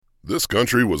This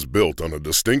country was built on a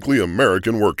distinctly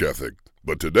American work ethic,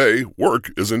 but today,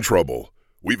 work is in trouble.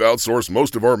 We've outsourced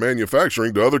most of our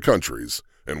manufacturing to other countries,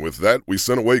 and with that, we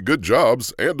sent away good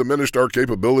jobs and diminished our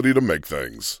capability to make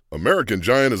things. American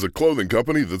Giant is a clothing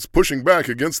company that's pushing back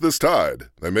against this tide.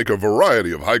 They make a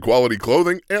variety of high-quality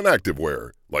clothing and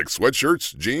activewear, like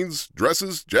sweatshirts, jeans,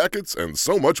 dresses, jackets, and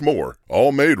so much more.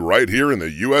 All made right here in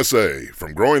the USA,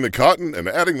 from growing the cotton and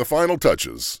adding the final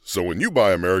touches. So when you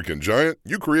buy American Giant,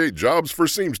 you create jobs for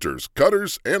seamsters,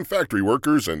 cutters, and factory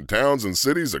workers in towns and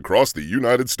cities across the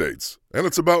United States. And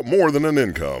it's about more than an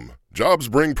income. Jobs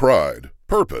bring pride,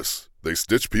 purpose. They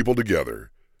stitch people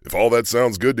together. If all that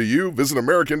sounds good to you, visit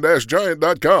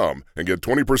American-Giant.com and get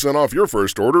 20% off your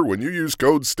first order when you use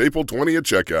code STAPLE20 at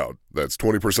checkout. That's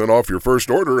 20% off your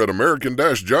first order at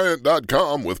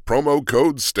American-Giant.com with promo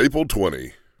code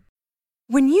STAPLE20.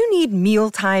 When you need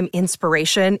mealtime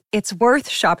inspiration, it's worth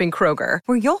shopping Kroger,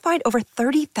 where you'll find over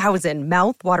 30,000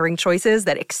 mouth-watering choices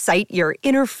that excite your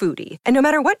inner foodie. And no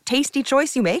matter what tasty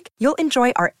choice you make, you'll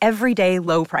enjoy our everyday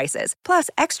low prices, plus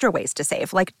extra ways to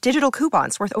save, like digital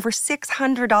coupons worth over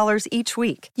 $600 each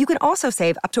week. You can also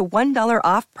save up to $1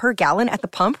 off per gallon at the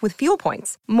pump with fuel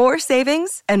points. More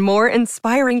savings and more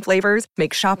inspiring flavors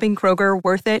make shopping Kroger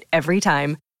worth it every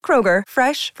time. Kroger,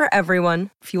 fresh for everyone.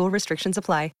 Fuel restrictions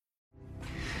apply.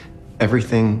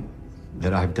 Everything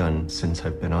that I've done since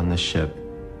I've been on this ship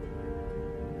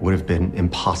would have been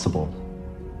impossible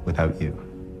without you.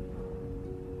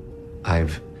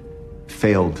 I've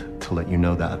failed to let you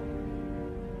know that.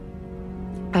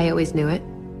 I always knew it.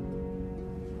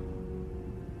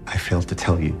 I failed to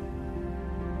tell you.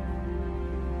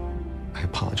 I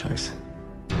apologize.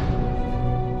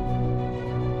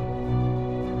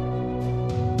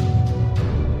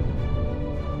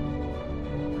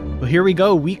 Well, here we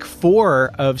go, week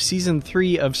 4 of season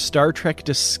 3 of Star Trek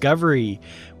Discovery.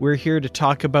 We're here to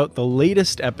talk about the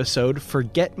latest episode,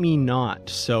 Forget Me Not.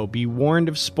 So be warned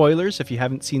of spoilers if you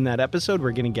haven't seen that episode.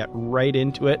 We're going to get right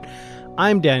into it.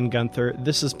 I'm Dan Gunther.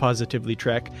 This is Positively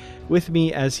Trek. With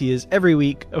me, as he is every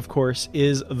week, of course,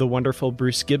 is the wonderful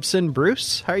Bruce Gibson.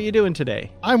 Bruce, how are you doing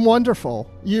today? I'm wonderful.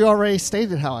 You already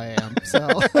stated how I am. So,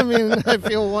 I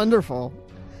feel wonderful.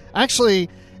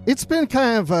 Actually, it's been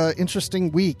kind of an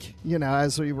interesting week,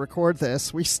 as we record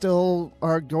this. We still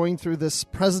are going through this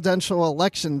presidential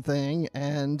election thing,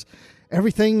 and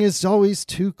everything is always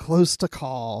too close to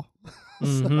call.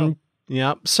 Mm-hmm.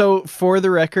 Yeah. So for the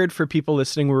record, for people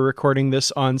listening, we're recording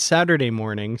this on Saturday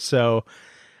morning. So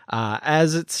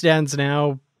as it stands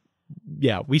now,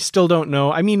 yeah, we still don't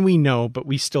know. I mean, we know, but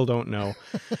we still don't know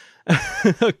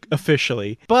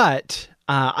officially. But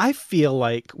I feel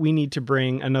like we need to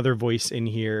bring another voice in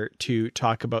here to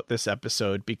talk about this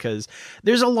episode, because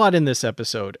there's a lot in this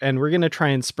episode and we're going to try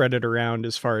and spread it around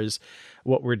as far as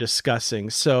what we're discussing.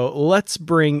 So let's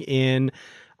bring in,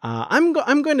 I'm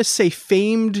going to say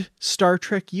famed Star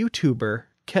Trek YouTuber,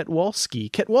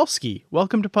 Ketwalski. Ketwalski,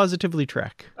 welcome to Positively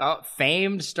Trek. Oh,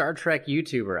 famed Star Trek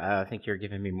YouTuber. I think you're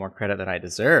giving me more credit than I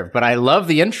deserve, but I love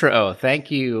the intro.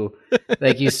 Thank you.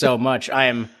 Thank you so much. I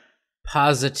am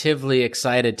positively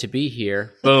excited to be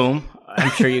here. Boom. I'm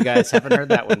sure you guys haven't heard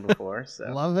that one before.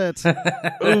 So. Love it.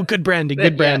 Oh, good branding.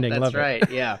 Good branding. Yeah, that's love right.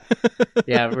 It. Yeah.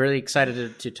 Yeah. Really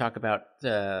excited to talk about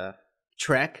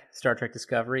Trek, Star Trek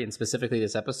Discovery, and specifically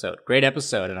this episode. Great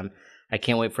episode. And I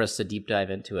can't wait for us to deep dive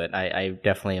into it. I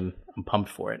definitely am pumped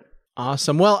for it.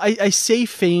 Awesome. Well, I say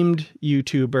famed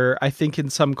YouTuber. I think in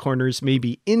some corners,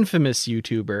 maybe infamous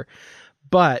YouTuber,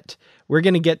 but we're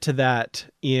going to get to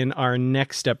that in our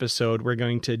next episode. We're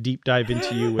going to deep dive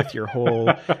into you with your whole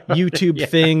YouTube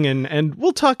thing, and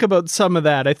we'll talk about some of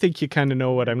that. I think you kind of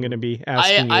know what I'm going to be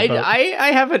asking you about.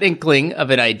 I have an inkling of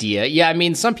an idea. Yeah, I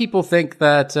mean, some people think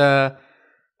that,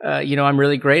 I'm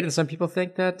really great, and some people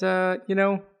think that,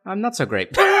 I'm not so great.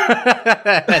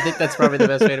 I think that's probably the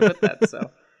best way to put that. So,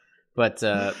 but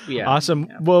yeah. Awesome.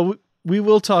 Yeah. Well, we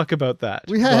will talk about that.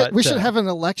 We should have an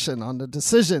election on the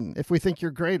decision if we think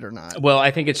you're great or not. Well, I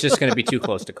think it's just going to be too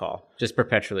close to call. Just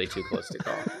perpetually too close to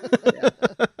call. Yeah.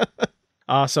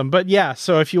 Awesome. But yeah,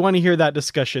 so if you want to hear that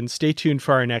discussion, stay tuned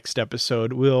for our next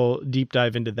episode. We'll deep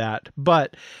dive into that.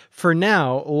 But for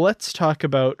now, let's talk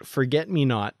about Forget Me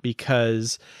Not,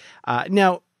 because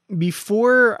now,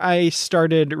 before I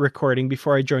started recording,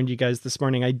 before I joined you guys this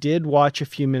morning, I did watch a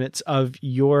few minutes of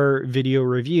your video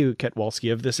review,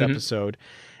 Ketwalski, of this episode.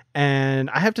 And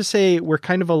I have to say, we're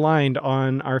kind of aligned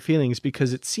on our feelings,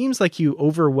 because it seems like you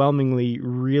overwhelmingly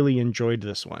really enjoyed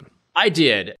this one. I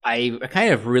did. I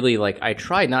kind of really I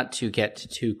tried not to get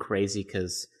too crazy,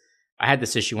 because I had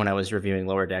this issue when I was reviewing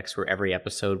Lower Decks where every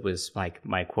episode was like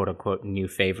my quote unquote new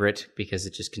favorite because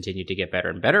it just continued to get better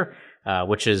and better,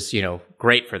 which is,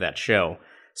 great for that show.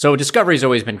 So Discovery's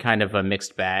always been kind of a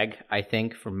mixed bag, I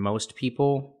think, for most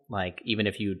people. Like, even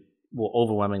if you will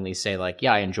overwhelmingly say, like,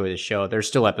 yeah, I enjoy the show, there's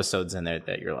still episodes in there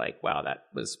that you're like, wow, that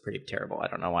was pretty terrible. I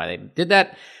don't know why they did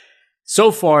that.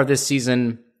 So far, this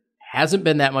season hasn't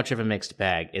been that much of a mixed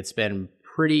bag. It's been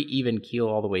pretty even keel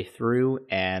all the way through.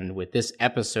 And with this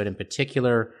episode in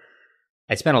particular,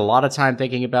 I spent a lot of time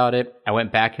thinking about it. I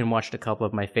went back and watched a couple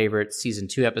of my favorite season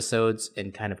 2 episodes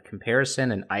in kind of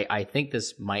comparison. And I think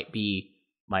this might be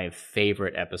my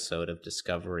favorite episode of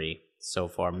Discovery so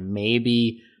far.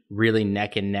 Maybe really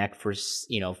neck and neck for,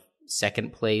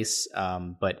 second place.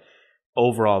 But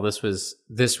overall, this was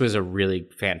a really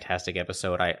fantastic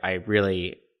episode.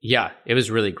 It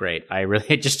was really great. I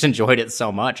really just enjoyed it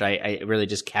so much. I really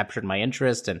just captured my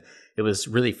interest, and it was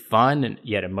really fun and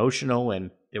yet emotional.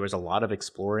 And there was a lot of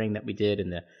exploring that we did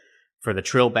for the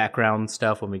Trill background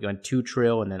stuff when we go into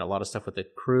Trill, and then a lot of stuff with the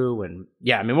crew. And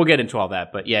we'll get into all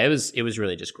that. But yeah, it was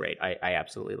really just great. I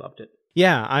absolutely loved it.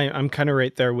 Yeah, I'm kind of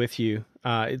right there with you.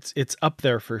 It's up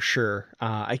there for sure.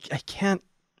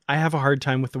 I have a hard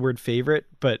time with the word favorite,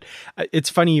 but it's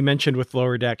funny you mentioned with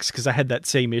Lower Decks because I had that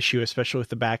same issue, especially with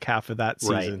the back half of that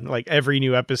season. Right. Like every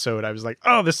new episode, I was like,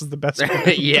 oh, this is the best one.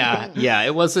 Yeah.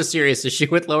 It was a serious issue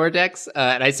with Lower Decks.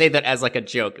 And I say that as like a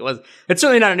joke. It's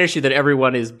certainly not an issue that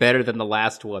everyone is better than the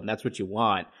last one. That's what you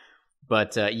want.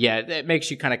 But it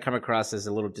makes you kind of come across as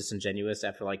a little disingenuous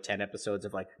after like 10 episodes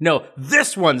of like, no,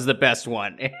 this one's the best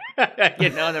one.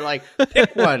 And they're like,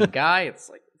 pick one, guy. It's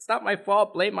like, it's not my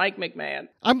fault. Blame Mike McMahon.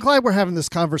 I'm glad we're having this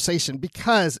conversation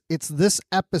because it's this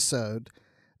episode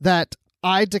that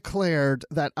I declared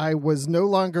that I was no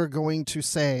longer going to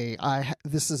say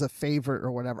this is a favorite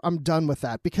or whatever. I'm done with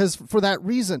that because for that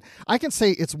reason, I can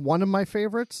say it's one of my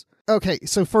favorites. Okay,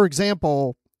 so for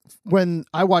example, when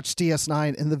I watched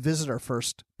DS9 and The Visitor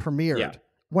first premiered,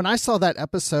 when I saw that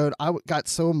episode, I got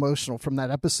so emotional from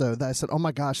that episode that I said, oh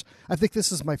my gosh, I think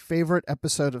this is my favorite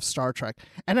episode of Star Trek.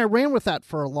 And I ran with that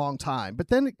for a long time. But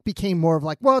then it became more of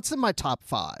like, well, it's in my top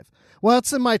 5. Well,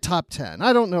 it's in my top 10.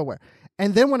 I don't know where.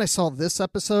 And then when I saw this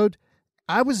episode,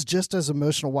 I was just as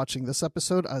emotional watching this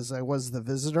episode as I was The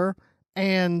Visitor.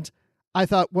 And I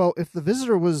thought, well, if The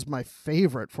Visitor was my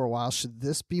favorite for a while, should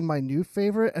this be my new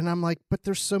favorite? And I'm like, but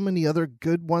there's so many other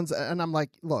good ones. And I'm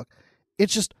like, look,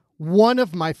 it's just one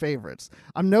of my favorites.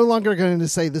 I'm no longer going to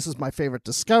say this is my favorite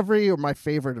Discovery or my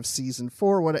favorite of season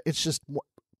 4. It's just,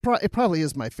 it probably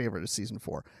is my favorite of season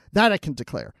 4. That I can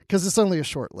declare because it's only a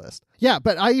short list. Yeah,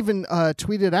 but I even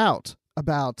tweeted out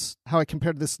about how I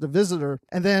compared this to The Visitor.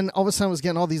 And then all of a sudden I was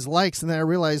getting all these likes. And then I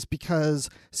realized because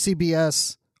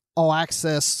CBS, All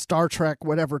Access, Star Trek,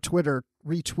 whatever, Twitter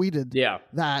retweeted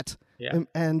that. Yeah.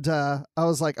 And I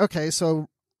was like, okay, so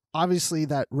obviously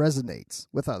that resonates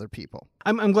with other people.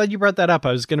 I'm glad you brought that up.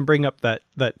 I was going to bring up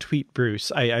that tweet,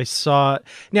 Bruce. I saw.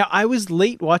 Now, I was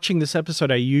late watching this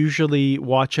episode. I usually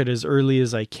watch it as early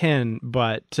as I can,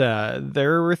 but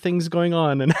there were things going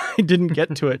on and I didn't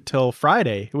get to it till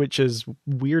Friday, which is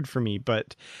weird for me.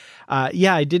 But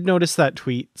I did notice that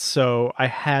tweet. So I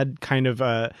had kind of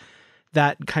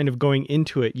that kind of going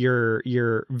into it,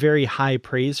 your very high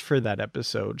praise for that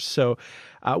episode. So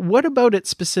what about it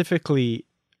specifically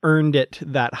earned it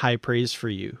that high praise for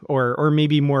you, or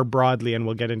maybe more broadly, and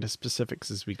we'll get into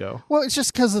specifics as we go? Well, it's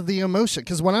just because of the emotion.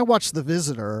 Because when I watched The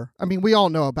Visitor, I mean, we all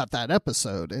know about that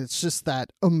episode. It's just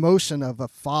that emotion of a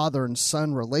father and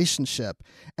son relationship,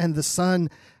 and the son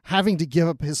having to give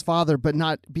up his father, but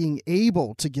not being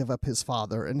able to give up his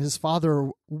father, and his father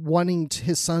wanting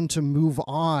his son to move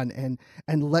on and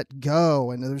let go.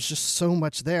 And there's just so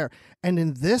much there. And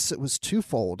in this, it was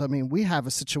twofold. I mean, we have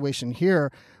a situation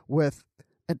here with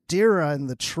Adira and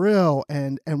the Trill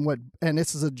and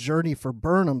this is a journey for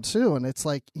Burnham too. And it's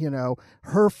like,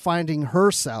 her finding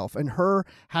herself and her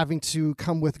having to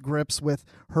come with grips with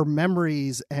her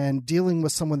memories and dealing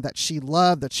with someone that she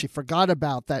loved, that she forgot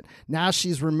about, that now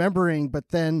she's remembering, but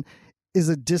then is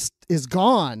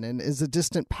gone and is a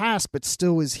distant past, but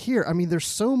still is here. I mean, there's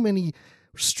so many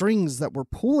strings that we're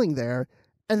pulling there.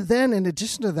 And then in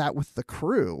addition to that, with the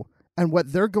crew and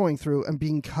what they're going through and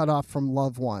being cut off from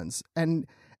loved ones and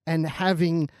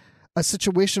having a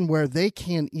situation where they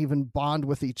can't even bond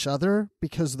with each other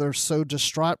because they're so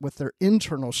distraught with their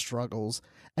internal struggles,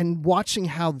 and watching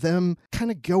how them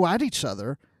kind of go at each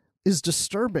other is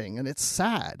disturbing and it's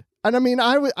sad. And I mean,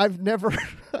 I've never,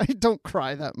 I don't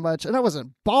cry that much, and I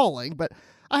wasn't bawling, but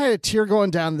I had a tear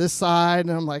going down this side,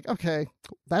 and I'm like, okay,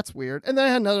 that's weird. And then I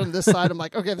had another on this side. I'm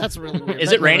like, okay, that's really weird.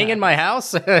 Is it raining in my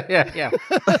house? Yeah.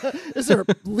 Is there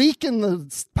a leak in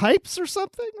the pipes or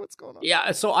something? What's going on?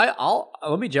 Yeah, so I'll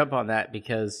let me jump on that,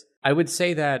 because I would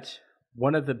say that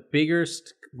one of the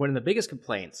biggest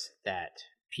complaints that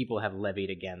people have levied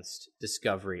against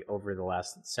Discovery over the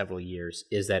last several years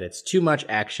is that it's too much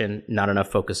action, not enough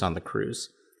focus on the crews.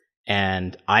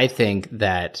 And I think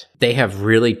that they have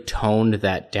really toned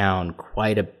that down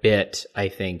quite a bit, I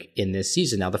think, in this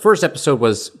season. Now, the first episode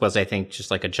was I think, just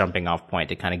like a jumping off point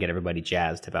to kind of get everybody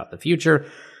jazzed about the future.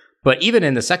 But even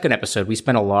in the second episode, we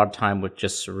spent a lot of time with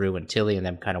just Saru and Tilly and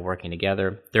them kind of working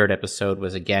together. Third episode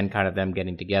was, again, kind of them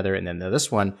getting together. And then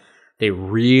this one, they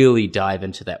really dive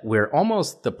into that, where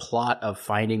almost the plot of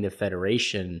finding the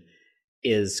Federation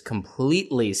is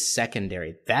completely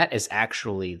secondary. That is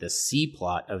actually the C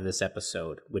plot of this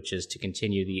episode, which is to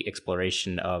continue the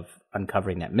exploration of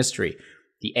uncovering that mystery.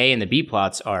 The A and the B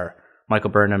plots are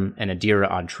Michael Burnham and Adira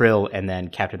on Trill, and then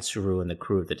Captain Saru and the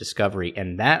crew of the Discovery.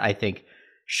 And that, I think,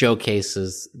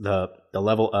 showcases the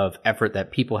level of effort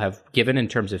that people have given in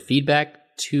terms of feedback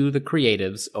to the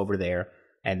creatives over there,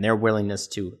 and their willingness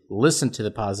to listen to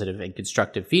the positive and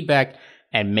constructive feedback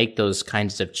and make those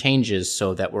kinds of changes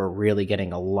so that we're really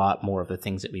getting a lot more of the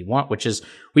things that we want, which is,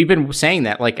 we've been saying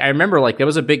that. Like, I remember, like, there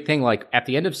was a big thing, like, at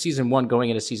the end of season 1 going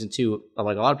into season 2,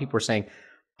 like, a lot of people were saying,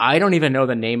 I don't even know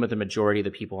the name of the majority of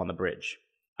the people on the bridge.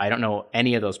 I don't know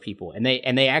any of those people. And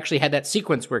they actually had that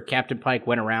sequence where Captain Pike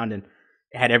went around and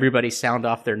had everybody sound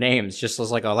off their names, just as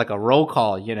like a roll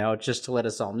call, just to let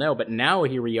us all know. But now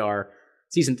here we are,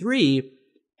 season 3,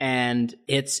 and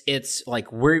it's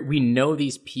like we know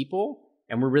these people,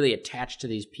 and we're really attached to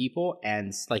these people.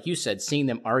 And like you said, seeing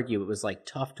them argue, it was like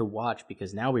tough to watch,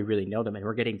 because now we really know them and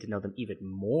we're getting to know them even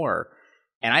more.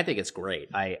 And I think it's great.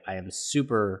 I'm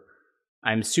super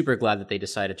glad that they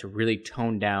decided to really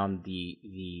tone down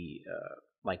the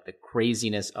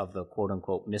craziness of the quote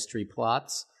unquote mystery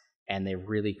plots. And they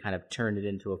really kind of turned it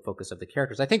into a focus of the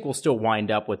characters. I think we'll still wind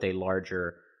up with a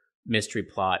larger mystery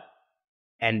plot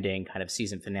ending, kind of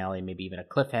season finale, maybe even a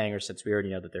cliffhanger, since we already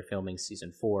know that they're filming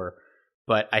season 4.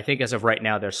 But I think as of right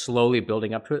now, they're slowly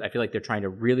building up to it. I feel like they're trying to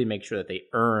really make sure that they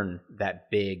earn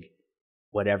that big,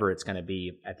 whatever it's going to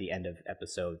be at the end of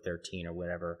episode 13 or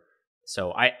whatever.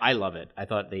 So I love it. I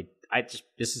thought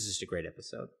this is just a great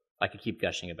episode. I could keep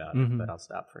gushing about it, but I'll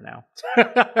stop for now.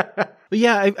 But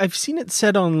yeah, I've seen it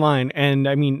said online, and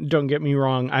I mean, don't get me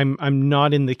wrong, I'm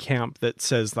not in the camp that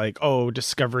says like, oh,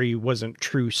 Discovery wasn't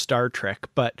true Star Trek,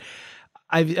 but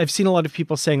I've seen a lot of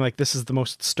people saying like this is the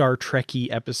most Star Trek-y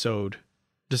episode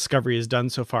Discovery has done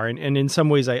so far, and in some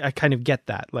ways I kind of get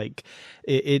that. Like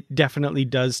it definitely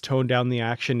does tone down the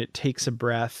action. It takes a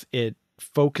breath. It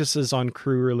focuses on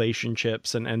crew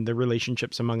relationships and the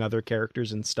relationships among other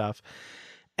characters and stuff.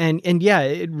 And yeah,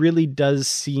 it really does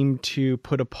seem to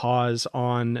put a pause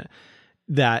on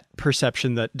that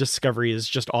perception that Discovery is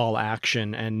just all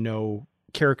action and no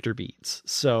character beats.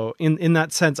 So in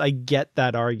that sense, I get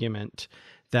that argument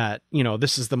that,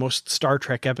 this is the most Star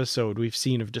Trek episode we've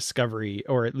seen of Discovery,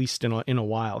 or at least in a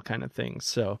while kind of thing.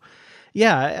 So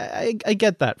yeah, I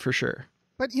get that for sure.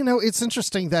 But, it's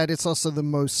interesting that it's also the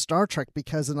most Star Trek,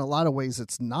 because in a lot of ways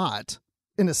it's not.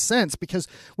 In a sense, because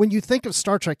when you think of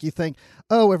Star Trek, you think,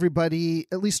 oh, everybody,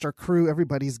 at least our crew,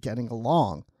 everybody's getting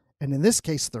along. And in this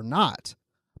case, they're not.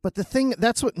 But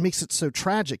that's what makes it so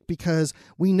tragic, because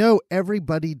we know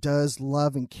everybody does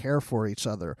love and care for each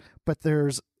other. But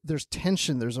there's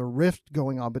tension, there's a rift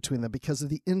going on between them because of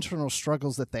the internal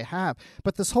struggles that they have.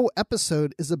 But this whole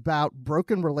episode is about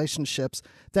broken relationships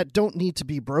that don't need to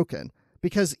be broken.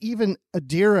 Because even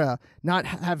Adira not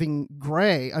having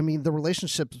Gray, I mean, the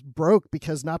relationship broke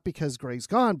not because Gray's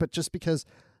gone, but just because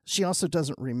she also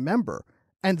doesn't remember.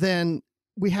 And then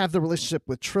we have the relationship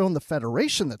with Trill and the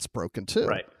Federation that's broken too.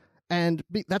 Right. And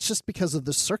that's just because of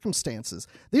the circumstances.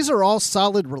 These are all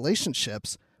solid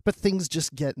relationships, but things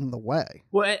just get in the way.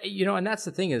 Well, and that's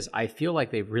the thing is, I feel like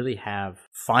they really have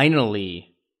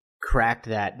finally cracked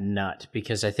that nut,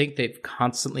 because I think they've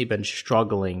constantly been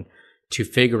struggling to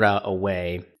figure out a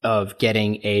way of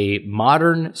getting a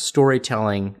modern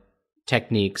storytelling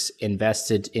techniques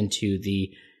invested into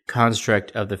the construct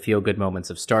of the feel-good moments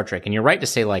of Star Trek. And you're right to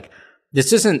say, like,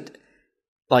 this isn't,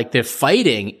 like, the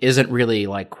fighting isn't really,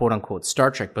 like, quote-unquote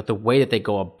Star Trek, but the way that they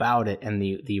go about it and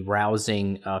the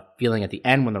rousing feeling at the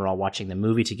end when they're all watching the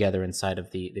movie together inside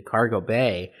of the cargo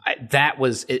bay, that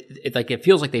was, it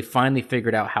feels like they finally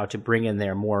figured out how to bring in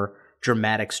their more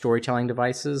dramatic storytelling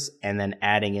devices and then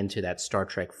adding into that Star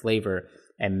Trek flavor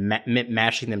and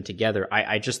mashing them together.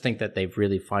 I just think that they've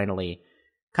really finally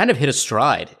kind of hit a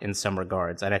stride in some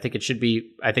regards. And I think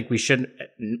we should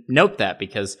note that,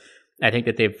 because I think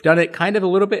that they've done it kind of a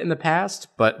little bit in the past,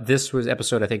 but this was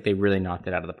episode, I think they really knocked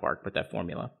it out of the park with that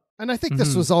formula. And I think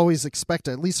this was always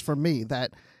expected, at least for me,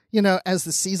 that, as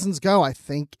the seasons go, I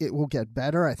think it will get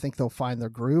better. I think they'll find their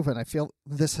groove, and I feel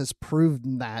this has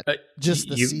proven that just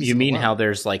the season. You mean alone. how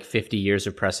there's like 50 years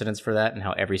of precedence for that, and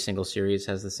how every single series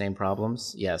has the same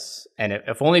problems? Yes. And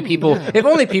if only people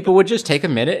would just take a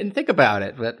minute and think about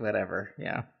it, but whatever.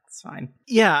 Yeah. It's fine.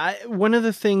 Yeah, one of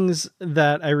the things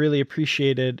that I really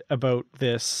appreciated about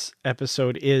this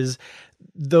episode is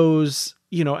those,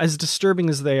 as disturbing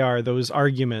as they are, those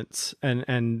arguments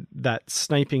and that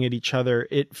sniping at each other,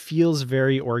 it feels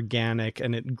very organic,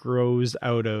 and it grows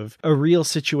out of a real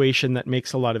situation that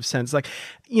makes a lot of sense. Like,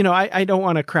 I don't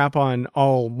want to crap on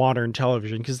all modern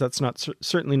television, because that's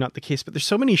certainly not the case, but there's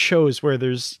so many shows where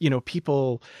there's,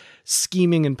 people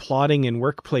scheming and plotting in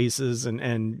workplaces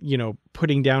and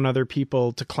putting down other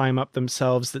people to climb up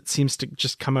themselves, that seems to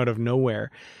just come out of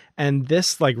nowhere. And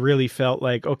this really felt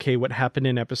like, okay, what happened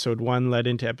in episode 1 led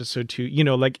into episode 2,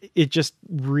 it just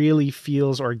really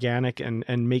feels organic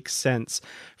and makes sense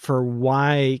for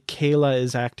why Kayla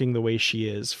is acting the way she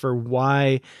is, for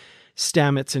why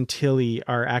Stamets and Tilly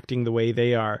are acting the way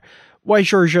they are, why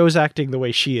Georgiou's acting the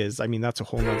way she is. I mean, that's a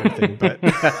whole other thing,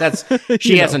 but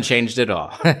she hasn't changed at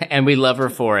all. And we love her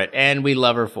for it.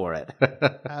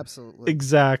 Absolutely.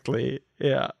 Exactly.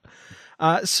 Yeah.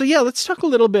 So let's talk a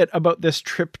little bit about this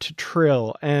trip to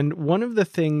Trill. And one of the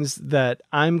things that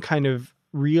I'm kind of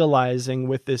realizing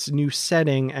with this new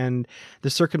setting and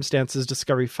the circumstances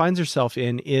Discovery finds herself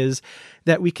in is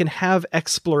that we can have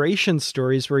exploration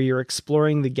stories where you're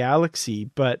exploring the galaxy,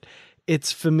 but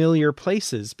it's familiar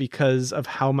places because of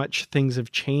how much things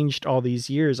have changed all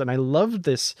these years. And I loved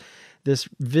this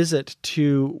visit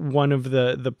to one of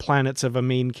the planets of a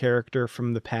main character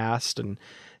from the past, and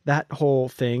that whole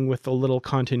thing with the little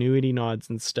continuity nods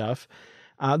and stuff.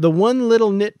 The one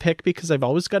little nitpick, because I've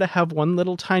always got to have one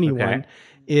little tiny one,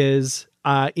 is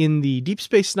in the Deep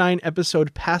Space Nine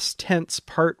episode Past Tense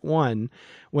Part 1,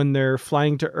 when they're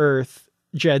flying to Earth,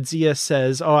 Jadzia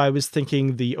says, I was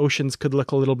thinking the oceans could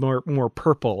look a little more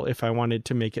purple if I wanted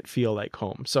to make it feel like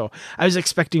home. So I was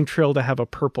expecting Trill to have a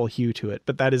purple hue to it,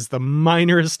 but that is the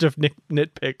minorest of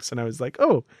nitpicks. And I was like,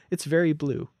 it's very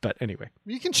blue. But anyway.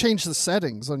 You can change the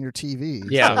settings on your TV.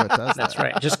 Yeah, so it does that's that.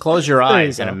 right. Just close your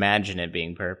eyes and imagine it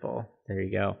being purple. There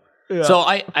you go. Yeah. So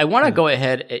I want to go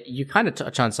ahead. You kind of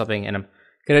touch on something, and I'm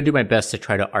going to do my best to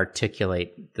try to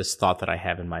articulate this thought that I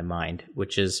have in my mind,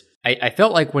 which is I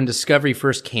felt like when Discovery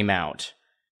first came out,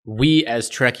 we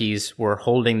as Trekkies were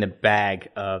holding the bag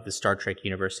of the Star Trek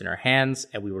universe in our hands,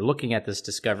 and we were looking at this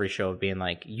Discovery show of being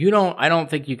like, I don't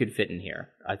think you could fit in here.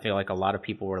 I feel like a lot of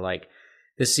people were like,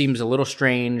 this seems a little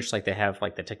strange, like they have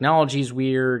like the technology's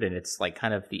weird, and it's like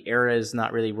kind of the era is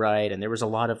not really right, and there was a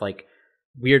lot of like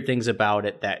weird things about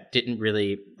it that didn't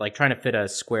really, like trying to fit a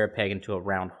square peg into a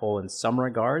round hole in some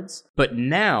regards. But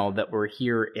now that we're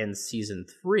here in season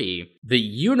 3, the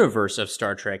universe of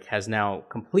Star Trek has now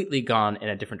completely gone in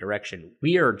a different direction.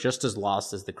 We are just as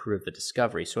lost as the crew of the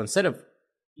Discovery. So instead of,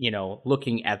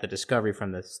 looking at the Discovery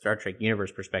from the Star Trek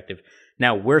universe perspective,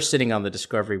 now we're sitting on the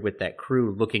Discovery with that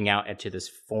crew looking out into this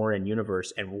foreign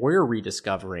universe, and we're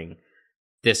rediscovering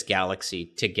this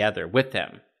galaxy together with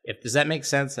them. Does that make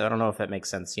sense? I don't know if that makes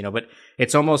sense, but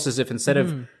it's almost as if instead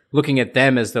of looking at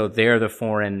them as though they're the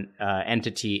foreign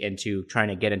entity into trying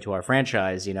to get into our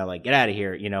franchise, like get out of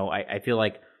here. I feel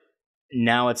like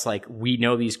now it's like we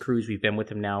know these crews. We've been with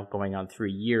them now going on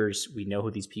 3 years. We know who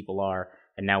these people are.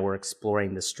 And now we're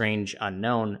exploring the strange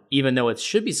unknown, even though it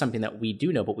should be something that we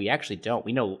do know, but we actually don't.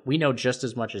 We know just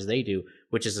as much as they do,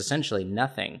 which is essentially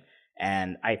nothing.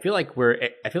 And I feel like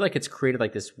it's created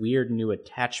like this weird new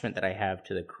attachment that I have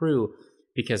to the crew,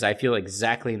 because I feel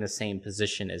exactly in the same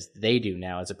position as they do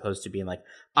now, as opposed to being like,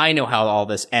 I know how all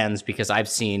this ends because I've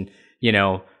seen,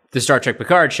 the Star Trek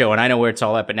Picard show and I know where it's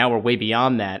all at, but now we're way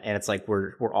beyond that. And it's like,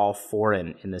 we're all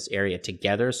foreign in this area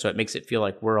together. So it makes it feel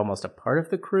like we're almost a part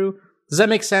of the crew. Does that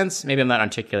make sense? Maybe I'm not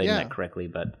articulating that correctly,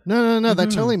 but... No,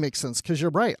 that totally makes sense, because you're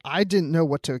right. I didn't know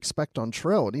what to expect on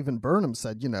Trill. And even Burnham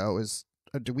said,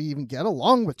 do we even get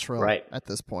along with Trill at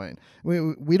this point?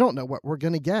 We don't know what we're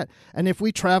going to get. And if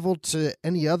we travel to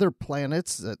any other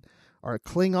planets that are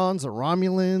Klingons or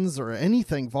Romulans or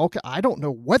anything, Vulcan, I don't know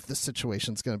what the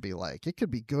situation's going to be like. It could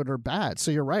be good or bad.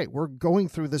 So you're right. We're going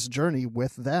through this journey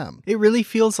with them. It really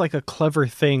feels like a clever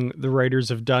thing the writers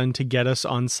have done to get us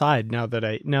on side now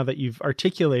that you've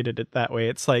articulated it that way.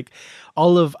 It's like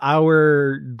all of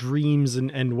our dreams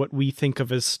and what we think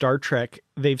of as Star Trek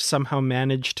they've somehow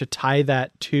managed to tie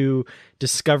that to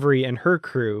Discovery and her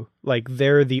crew. Like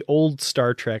they're the old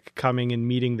Star Trek coming and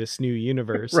meeting this new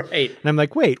universe. Right. And I'm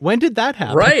like, wait, when did that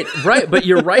happen? Right. But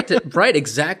you're right. Right.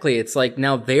 Exactly. It's like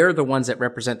now they're the ones that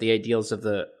represent the ideals of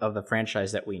the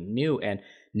franchise that we knew. And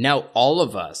now all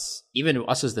of us, even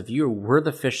us as the viewer, we're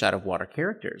the fish out of water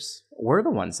characters. We're the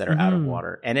ones that are out of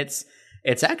water. And it's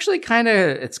actually kind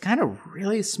of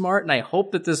really smart. And I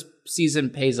hope that this season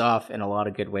pays off in a lot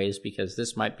of good ways, because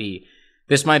this might be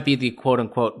the quote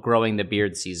unquote growing the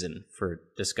beard season for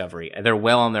Discovery. They're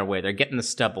well on their way. They're getting the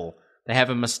stubble. They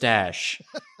have a mustache,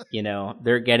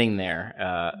 they're getting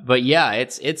there. But yeah,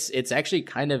 it's actually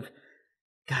kind of,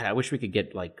 God, I wish we could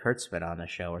get like Kurtzman on the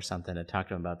show or something to talk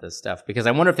to him about this stuff, because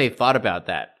I wonder if they thought about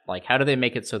that. Like, how do they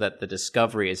make it so that the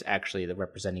Discovery is actually the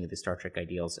representing of the Star Trek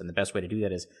ideals? And the best way to do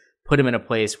that is put him in a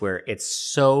place where it's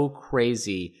so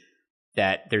crazy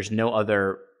that there's no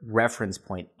other reference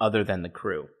point other than the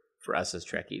crew for us as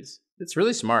Trekkies. It's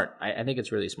really smart. I think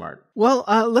it's really smart. Well,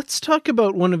 let's talk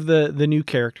about one of the new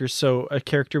characters. So a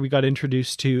character we got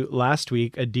introduced to last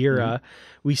week, Adira.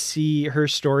 We see her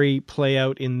story play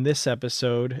out in this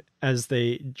episode as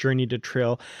they journey to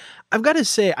Trill. I've got to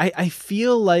say, I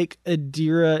feel like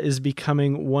Adira is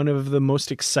becoming one of the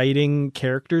most exciting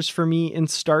characters for me in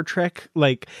Star Trek.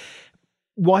 Like,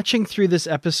 watching through this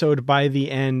episode, by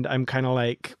the end, I'm kind of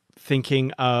like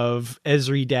thinking of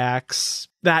Ezri Dax,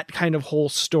 that kind of whole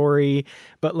story,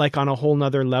 but like on a whole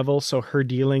nother level. So her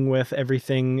dealing with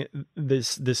everything,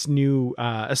 this new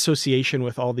association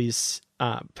with all these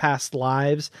past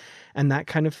lives and that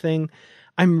kind of thing.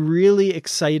 I'm really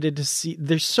excited to see.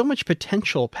 There's so much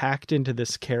potential packed into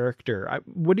this character.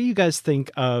 What do you guys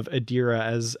think of Adira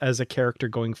as a character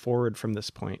going forward from this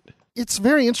point? It's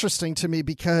very interesting to me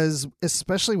because,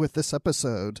 especially with this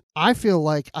episode, I feel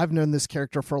like I've known this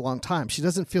character for a long time. She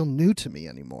doesn't feel new to me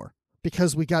anymore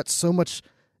because we got so much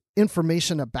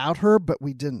information about her, but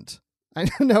we didn't. I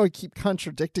know I keep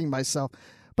contradicting myself,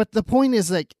 but the point is,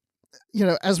 like,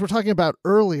 as we're talking about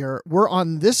earlier, we're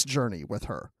on this journey with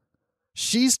her.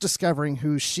 She's discovering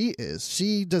who she is.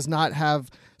 She does not have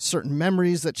certain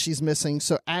memories that she's missing.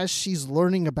 So as she's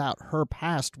learning about her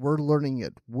past, we're learning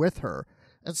it with her.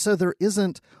 And so there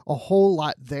isn't a whole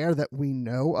lot there that we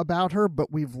know about her,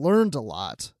 but we've learned a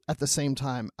lot at the same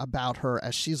time about her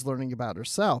as she's learning about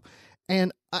herself.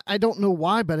 And I don't know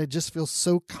why, but I just feel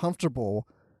so comfortable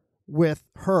with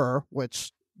her,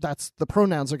 which that's the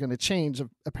pronouns are going to change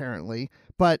apparently,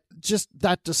 but just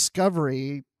that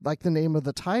discovery, like the name of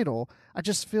the title, I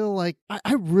just feel like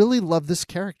I really love this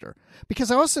character,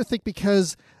 because I also think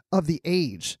because of the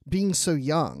age, being so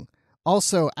young,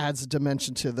 also adds a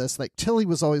dimension to this. Like, Tilly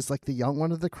was always like the young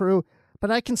one of the crew,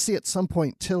 but I can see at some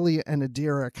point Tilly and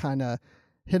Adira kind of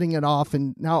hitting it off,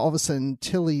 and now all of a sudden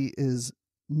Tilly is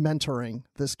mentoring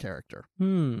this character.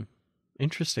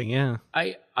 Interesting, yeah.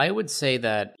 I would say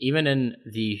that even in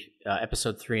the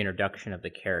episode 3 introduction of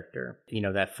the character,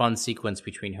 that fun sequence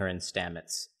between her and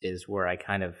Stamets is where I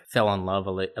kind of fell in love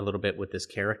a little bit with this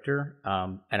character.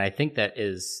 And I think that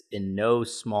is in no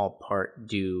small part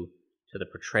due to the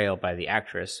portrayal by the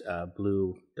actress,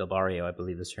 Blue Del Barrio, I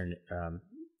believe is her,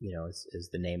 is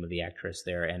the name of the actress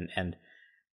there. And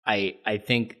I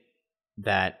think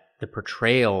that the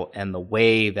portrayal and the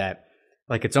way that,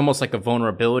 like, it's almost like a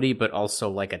vulnerability, but also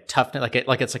like a toughness,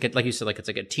 like you said, like it's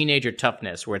like a teenager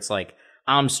toughness where it's like,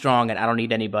 I'm strong and I don't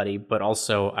need anybody, but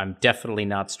also I'm definitely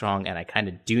not strong and I kind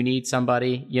of do need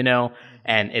somebody,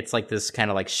 and it's like this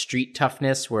kind of like street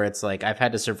toughness where it's like, I've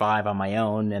had to survive on my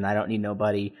own and I don't need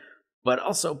nobody. But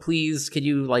also, please, could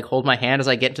you like hold my hand as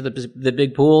I get into the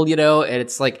big pool, And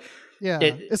it's like,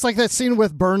 it's like that scene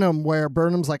with Burnham where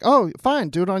Burnham's like, "Oh, fine,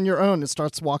 do it on your own," and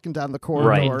starts walking down the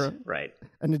corridor, right,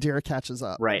 and Adira catches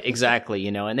up, right, exactly,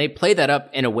 And they play that up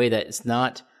in a way that is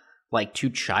not like too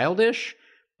childish,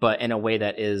 but in a way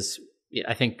that is,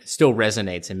 I think, still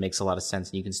resonates and makes a lot of sense,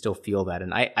 and you can still feel that.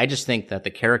 And I just think that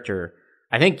the character,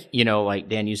 I think, like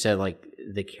Dan, you said, like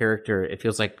the character, it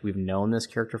feels like we've known this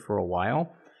character for a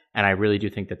while. And I really do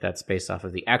think that that's based off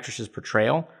of the actress's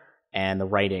portrayal and the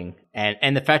writing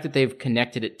and the fact that they've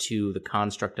connected it to the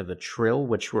construct of the Trill,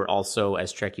 which we're also,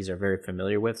 as Trekkies, are very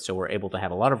familiar with. So we're able to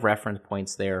have a lot of reference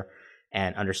points there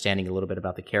and understanding a little bit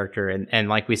about the character. And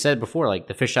like we said before, like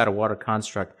the fish out of water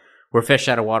construct, we're fish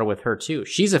out of water with her too.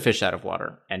 She's a fish out of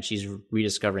water, and she's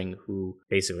rediscovering who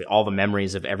basically all the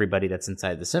memories of everybody that's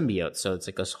inside the symbiote. So it's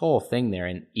like this whole thing there.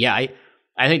 And yeah,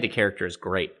 I think the character is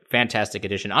great. Fantastic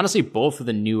addition. Honestly, both of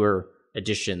the newer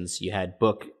additions, you had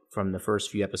Book from the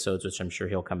first few episodes, which I'm sure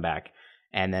he'll come back,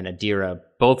 and then Adira,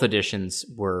 both additions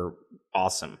were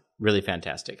awesome. Really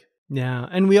fantastic. Yeah,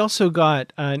 and we also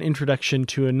got an introduction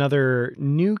to another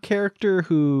new character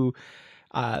who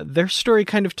their story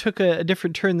kind of took a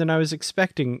different turn than I was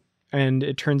expecting. And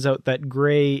it turns out that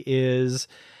Gray is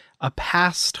a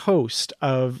past host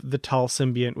of the Tall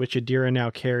Symbiont, which Adira now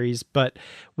carries, but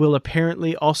will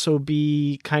apparently also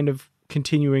be kind of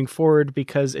continuing forward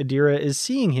because Adira is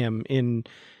seeing him in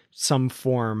some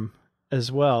form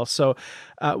as well. So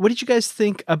what did you guys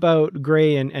think about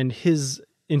Gray and his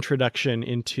introduction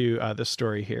into the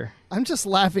story here? I'm just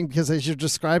laughing because as you're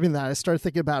describing that, I started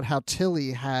thinking about how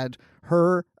Tilly had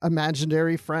her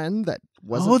imaginary friend that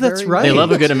wasn't. Oh, that's very right. They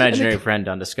love a good imaginary friend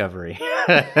on Discovery.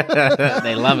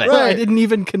 They love it. Right. I didn't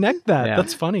even connect that. Yeah.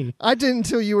 That's funny. I didn't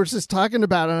until you were just talking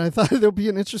about it, and I thought it'll be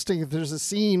an interesting if there's a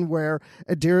scene where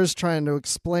Adira's trying to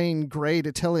explain Gray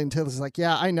to Tilly, and Tilly's like,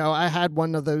 yeah, I know, I had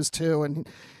one of those too, and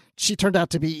she turned out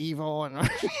to be evil, and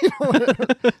whatever.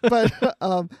 But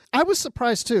I was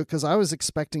surprised too, because I was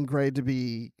expecting Gray to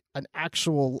be an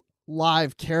actual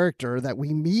live character that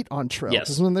we meet on Trill. Yes.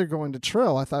 Because when they're going to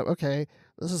Trill, I thought, okay,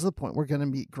 this is the point we're going to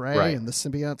meet Gray, Right. and the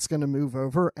symbiote's going to move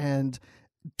over, and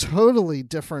totally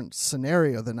different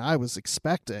scenario than I was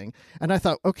expecting. And I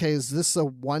thought, okay, is this a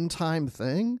one-time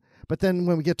thing? But then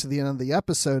when we get to the end of the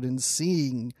episode and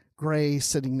seeing Gray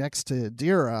sitting next to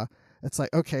Adira, it's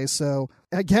like, okay, so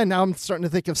again, now I'm starting to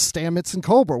think of Stamets and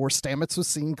Colbert, where Stamets was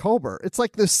seeing Colbert. It's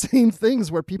like the same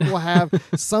things where people have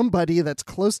somebody that's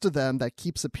close to them that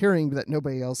keeps appearing that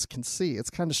nobody else can see. It's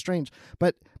kind of strange.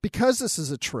 But because this is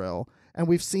a Trill, and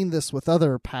we've seen this with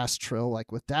other past Trill,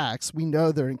 like with Dax, we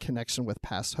know they're in connection with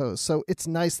past hosts. So it's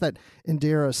nice that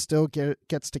Indira still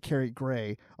gets to carry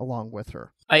Gray along with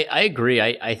her. I agree.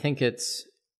 I think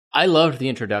I loved the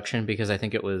introduction because I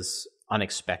think it was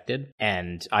unexpected.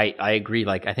 And I agree.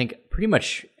 Like, I think pretty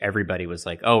much everybody was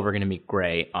like, oh, we're going to meet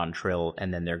Gray on Trill,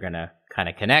 and then they're going to kind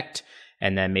of connect.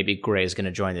 And then maybe Gray is going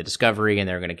to join the Discovery, and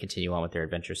they're going to continue on with their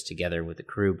adventures together with the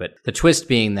crew. But the twist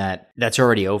being that that's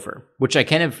already over, which I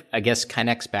guess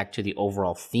connects back to the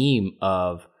overall theme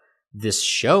of this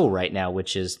show right now,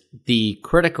 which is the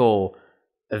critical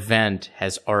event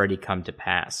has already come to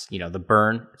pass. You know, the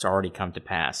burn, it's already come to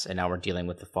pass. And now we're dealing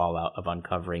with the fallout of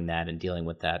uncovering that and dealing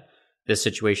with that. This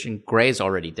situation, Gray's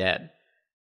already dead.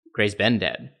 Gray's been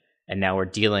dead. And now we're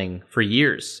dealing for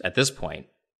years at this point.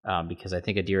 Because I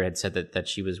think Adira had said that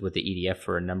she was with the EDF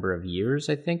for a number of years,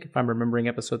 I think, if I'm remembering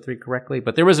episode 3 correctly.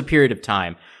 But there was a period of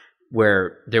time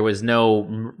where there was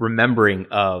no remembering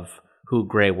of who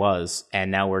Gray was, and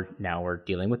now we're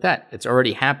dealing with that. It's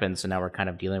already happened, so now we're kind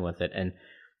of dealing with it. And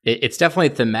it's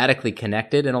definitely thematically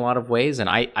connected in a lot of ways, and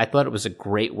I thought it was a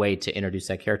great way to introduce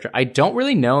that character. I don't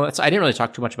really know. I didn't really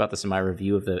talk too much about this in my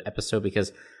review of the episode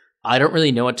because I don't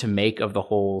really know what to make of the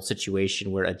whole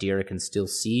situation where Adira can still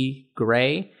see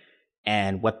Gray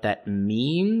and what that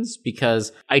means,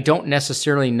 because I don't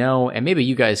necessarily know, and maybe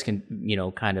you guys can,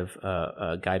 kind of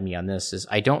guide me on this, is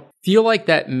I don't feel like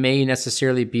that may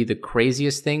necessarily be the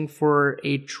craziest thing for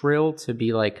a Trill to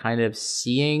be like kind of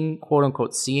seeing, quote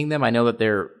unquote, seeing them. I know that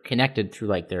they're connected through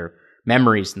like their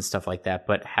memories and stuff like that,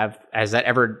 but has that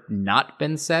ever not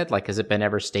been said? Like, has it been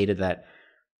ever stated that,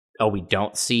 oh, we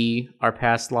don't see our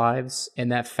past lives in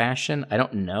that fashion? I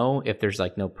don't know if there's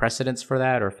like no precedence for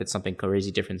that, or if it's something crazy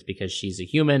different because she's a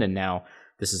human and now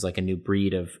this is like a new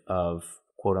breed of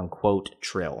quote unquote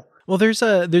Trill. Well, there's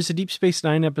a Deep Space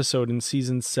Nine episode in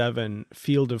season 7,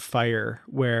 Field of Fire,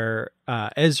 where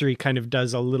Ezri kind of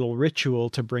does a little ritual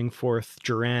to bring forth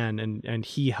Duran, and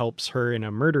he helps her in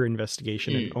a murder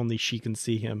investigation, and only she can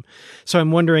see him. So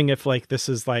I'm wondering if like this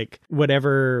is like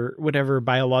whatever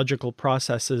biological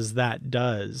processes that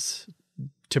does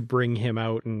to bring him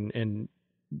out and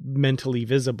mentally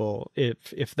visible,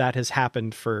 if that has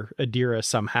happened for Adira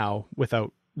somehow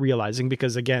without realizing,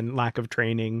 because again, lack of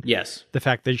training, yes, the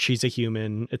fact that she's a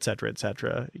human,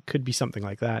 etc., it could be something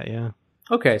like that. Yeah.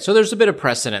 Okay, so there's a bit of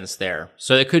precedence there,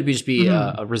 so it could just be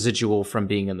a residual from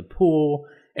being in the pool,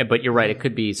 but you're right, it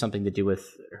could be something to do with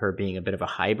her being a bit of a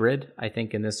hybrid. I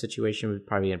think in this situation would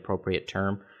probably be an appropriate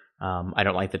term. I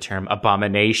don't like the term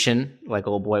abomination, like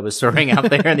old boy was throwing out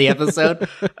there in the episode.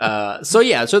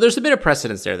 So there's a bit of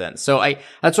precedence there then. So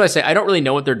that's why I say I don't really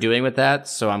know what they're doing with that,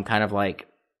 so I'm kind of like,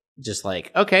 just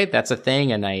like, okay, that's a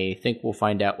thing, and I think we'll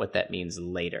find out what that means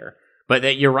later. But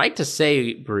that you're right to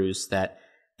say, Bruce, that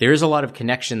there's a lot of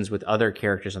connections with other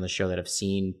characters on the show that have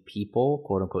seen people,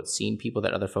 quote unquote, seen people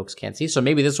that other folks can't see. So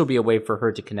maybe this will be a way for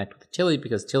her to connect with Tilly,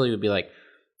 because Tilly would be like,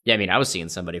 yeah, I mean, I was seeing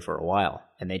somebody for a while,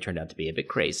 and they turned out to be a bit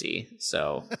crazy.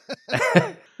 So,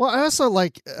 well, I also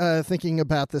like thinking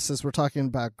about this as we're talking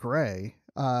about Gray,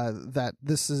 that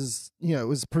this is, it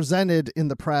was presented in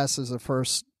the press as a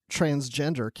first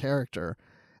transgender character,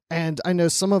 And I know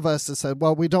some of us have said,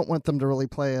 well, we don't want them to really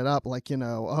play it up like,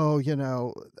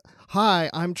 hi,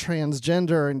 I'm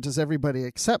transgender and does everybody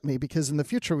accept me? Because in the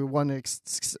future we want to,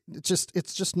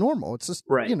 it's just normal. It's just,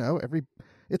 right.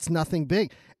 It's nothing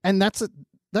big. And that's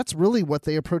really what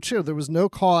they approach here. There was no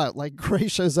call out like Gray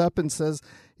shows up and says,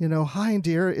 hi,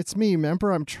 dear, it's me.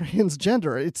 Remember, I'm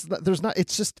transgender. It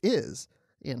just is.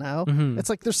 It's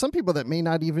like there's some people that may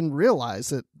not even realize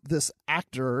that this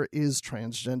actor is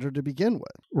transgender to begin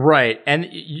with. Right. And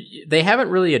they haven't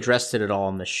really addressed it at all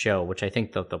on the show, which I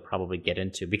think they'll probably get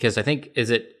into, because I think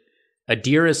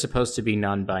Adir is supposed to be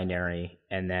non-binary,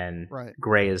 and then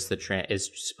Gray is supposed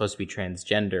to be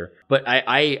transgender. But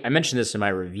I mentioned this in my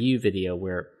review video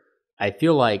where I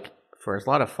feel like for as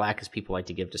lot of flack as people like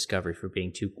to give Discovery for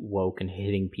being too woke and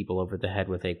hitting people over the head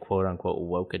with a quote-unquote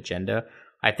woke agenda,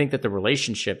 I think that the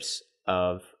relationships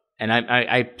of, and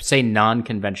I say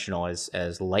non-conventional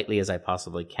as lightly as I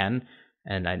possibly can,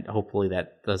 and hopefully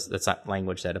that's not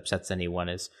language that upsets anyone,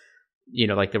 is,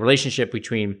 like the relationship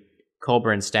between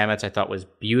Culber and Stamets I thought was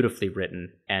beautifully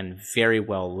written and very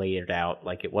well laid out.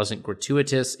 Like, it wasn't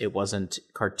gratuitous, it wasn't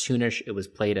cartoonish, it was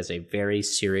played as a very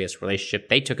serious relationship.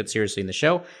 They took it seriously in the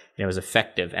show, and it was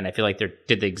effective. And I feel like they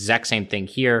did the exact same thing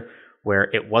here, where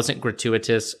it wasn't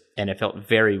gratuitous and it felt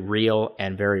very real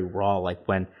and very raw. Like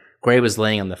when Gray was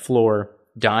laying on the floor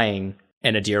dying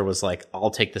and Adir was like,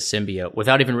 I'll take the symbiote,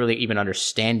 without even really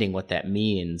understanding what that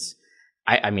means.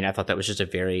 I mean, I thought that was just a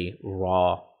very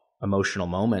raw emotional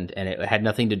moment, and it had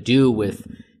nothing to do with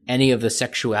any of the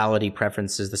sexual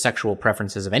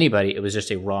preferences of anybody. It was just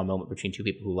a raw moment between two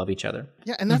people who love each other.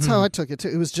 Yeah, and that's how I took it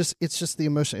too. It's just the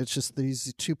emotion. It's just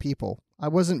these two people. I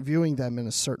wasn't viewing them in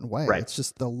a certain way. Right. It's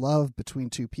just the love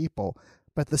between two people.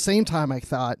 But at the same time, I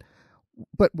thought,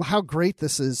 but how great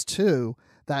this is too,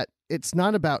 that it's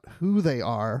not about who they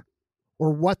are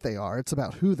or what they are. It's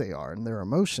about who they are and their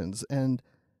emotions.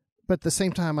 But at the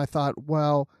same time, I thought,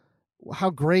 well,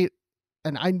 how great,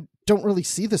 and I don't really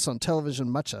see this on television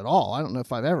much at all. I don't know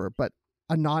if I've ever, but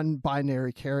a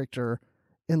non-binary character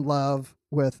in love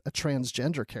with a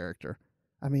transgender character.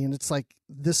 I mean, it's like,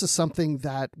 this is something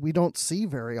that we don't see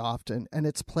very often, and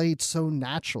it's played so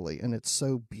naturally, and it's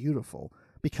so beautiful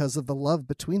because of the love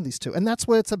between these two. And that's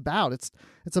what it's about. It's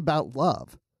about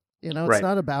love. It's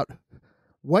not about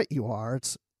what you are.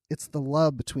 It's the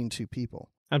love between two people.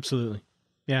 Absolutely.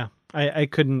 Yeah. I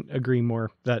couldn't agree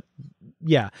more.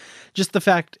 Just the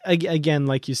fact, again,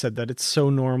 like you said, that it's so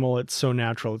normal, it's so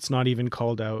natural, it's not even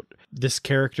called out. This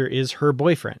character is her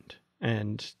boyfriend,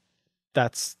 and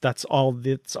that's all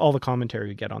the commentary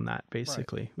we get on that,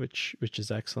 basically, which is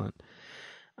excellent.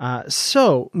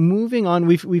 So moving on,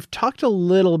 we've talked a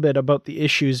little bit about the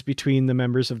issues between the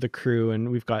members of the crew,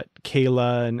 and we've got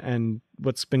Kayla and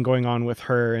what's been going on with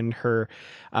her and her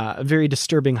very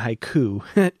disturbing haiku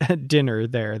at dinner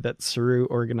there that Saru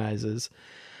organizes.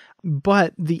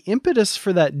 But the impetus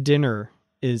for that dinner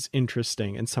is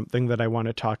interesting and something that I want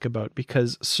to talk about,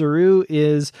 because Saru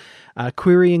is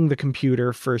querying the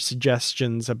computer for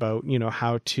suggestions about,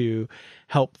 how to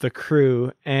help the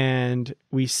crew. And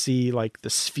we see like the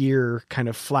sphere kind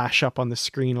of flash up on the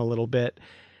screen a little bit.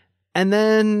 And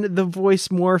then the voice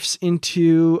morphs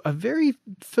into a very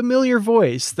familiar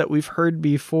voice that we've heard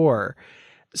before.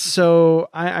 So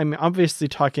I'm obviously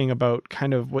talking about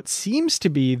kind of what seems to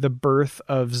be the birth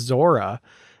of Zora,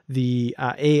 the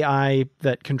AI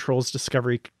that controls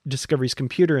Discovery's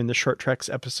computer in the Short Treks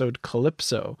episode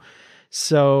Calypso.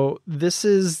 So this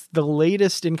is the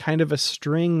latest in kind of a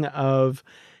string of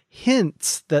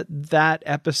hints that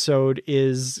episode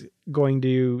is going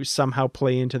to somehow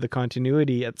play into the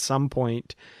continuity at some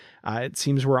point. It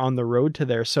seems we're on the road to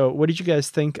there. So what did you guys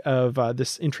think of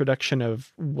this introduction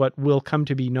of what will come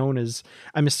to be known as,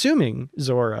 I'm assuming,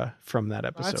 Zora from that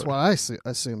episode? That's what I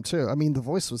assume too. I mean, the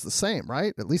voice was the same,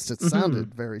 right? At least it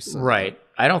sounded very similar. Right.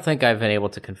 I don't think I've been able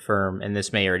to confirm, and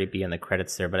this may already be in the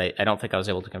credits there, but I don't think I was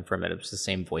able to confirm that it was the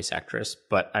same voice actress,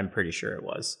 but I'm pretty sure it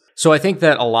was. So I think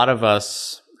that a lot of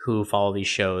us who follow these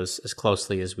shows as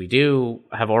closely as we do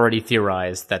have already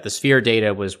theorized that the sphere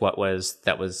data was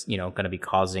going to be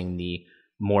causing the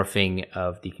morphing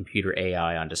of the computer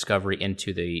AI on Discovery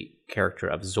into the character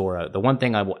of Zora. The one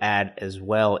thing I will add as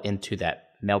well into that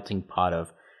melting pot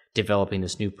of developing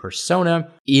this new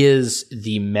persona is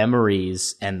the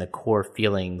memories and the core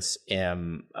feelings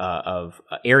of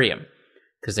Arium,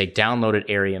 because they downloaded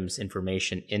Arium's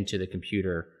information into the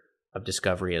computer of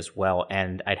Discovery as well.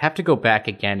 And I'd have to go back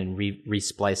again and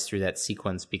re-splice through that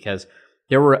sequence, because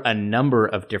there were a number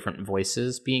of different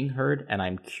voices being heard, and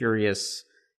I'm curious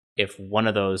if one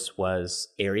of those was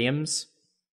Arium's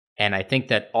And I think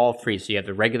that all three, so you have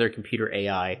the regular computer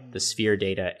AI, the sphere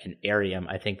data, and Arium,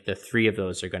 I think the three of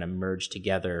those are going to merge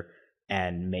together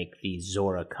and make the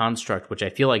Zora construct, which I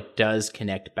feel like does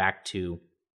connect back to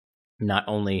not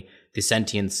only the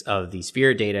sentience of the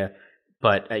sphere data,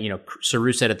 but,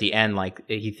 Saru said at the end, like,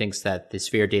 he thinks that the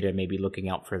sphere data may be looking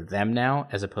out for them now,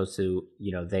 as opposed to,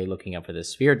 they looking out for the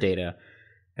sphere data.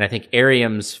 And I think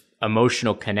Arium's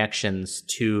emotional connections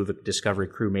to the Discovery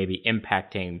crew may be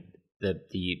impacting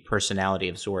the personality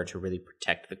of Zora to really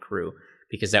protect the crew,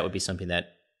 because that would be something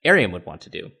that Arium would want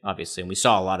to do, obviously. And we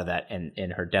saw a lot of that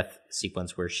in her death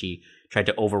sequence, where she tried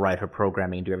to override her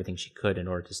programming and do everything she could in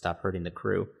order to stop hurting the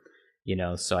crew.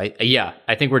 So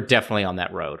I think we're definitely on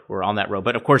that road. We're on that road.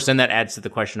 But of course, then that adds to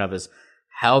the question of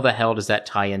how the hell does that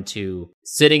tie into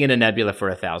sitting in a nebula for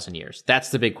 1,000 years? That's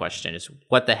the big question, is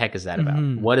what the heck is that about?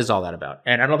 What is all that about?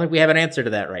 And I don't think we have an answer to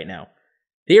that right now.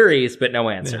 Theories, but no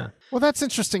answer. Yeah. Well, that's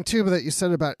interesting, too, that you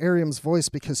said about Arium's voice,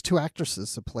 because two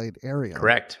actresses have played Arium.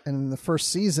 Correct. And in the first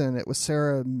season, it was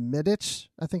Sarah Middich,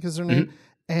 I think is her name.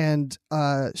 And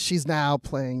she's now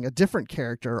playing a different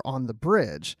character on The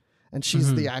Bridge. And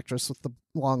she's the actress with the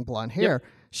long blonde hair.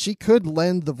 Yep. She could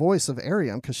lend the voice of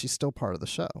Arium because she's still part of the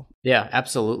show. Yeah,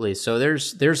 absolutely. So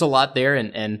there's a lot there,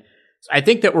 and I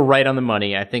think that we're right on the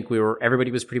money. I think everybody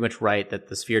was pretty much right that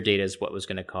the sphere data is what was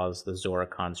going to cause the Zora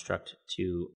construct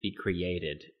to be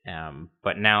created.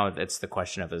 But now that's the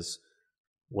question of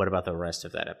what about the rest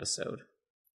of that episode?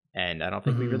 And I don't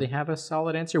think we really have a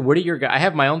solid answer. What are I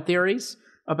have my own theories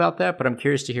about that, but I'm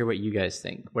curious to hear what you guys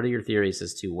think. What are your theories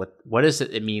as to what is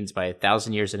it means by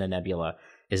 1,000 years in a nebula?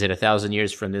 Is it 1,000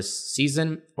 years from this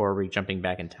season, or are we jumping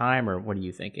back in time, or what are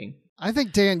you thinking? I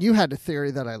think, Dan, you had a theory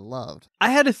that I loved.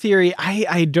 I had a theory.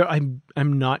 I'm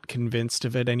not convinced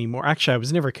of it anymore. Actually, I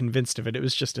was never convinced of it. It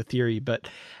was just a theory. But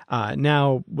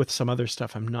now with some other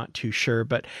stuff, I'm not too sure.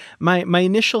 But my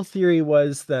initial theory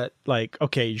was that, like,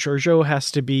 okay, Georgiou has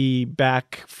to be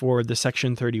back for the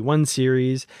Section 31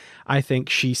 series. I think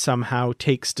she somehow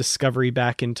takes Discovery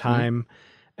back in time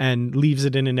and leaves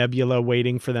it in a nebula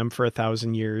waiting for them for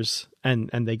 1,000 years.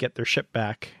 And they get their ship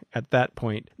back at that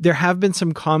point. There have been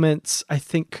some comments. I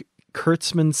think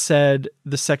Kurtzman said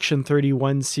the Section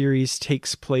 31 series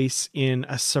takes place in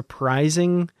a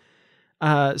surprising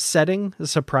setting, a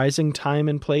surprising time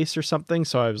and place or something.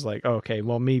 So I was like, oh, okay,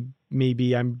 well,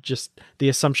 maybe I'm just, the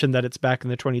assumption that it's back in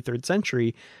the 23rd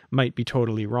century might be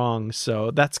totally wrong.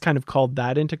 So that's kind of called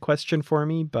that into question for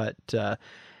me. But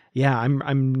yeah,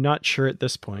 I'm not sure at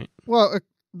this point. Well,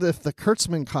 if the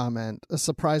Kurtzman comment, a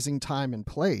surprising time and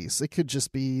place, it could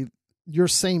just be your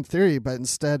same theory, but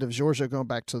instead of Georgiou going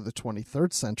back to the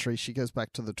 23rd century, she goes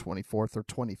back to the 24th or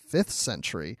 25th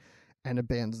century and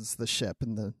abandons the ship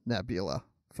in the nebula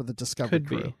for the Discovery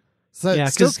crew. Be. So yeah,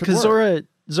 because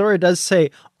Zora does say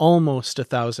almost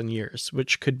 1,000 years,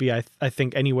 which could be, I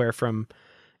think, anywhere from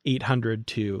 800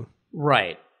 to 950.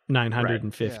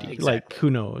 Right. Yeah, exactly. Like, who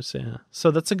knows? Yeah.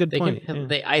 So that's a good point.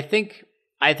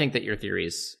 I think that your theory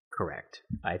is correct.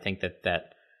 I think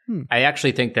that I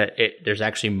actually think that there's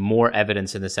actually more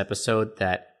evidence in this episode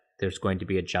that there's going to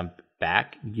be a jump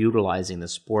back utilizing the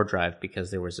spore drive,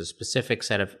 because there was a specific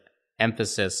set of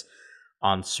emphasis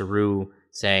on Saru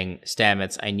saying,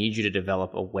 Stamets, I need you to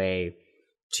develop a way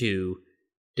to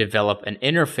develop an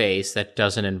interface that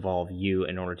doesn't involve you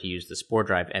in order to use the spore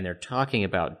drive. And they're talking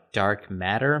about dark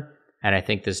matter. And I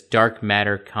think this dark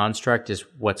matter construct is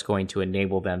what's going to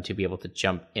enable them to be able to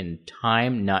jump in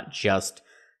time, not just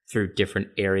through different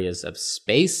areas of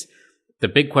space. The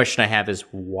big question I have is,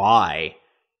 why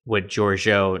would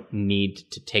Georgiou need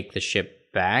to take the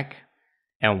ship back?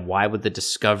 And why would the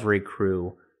Discovery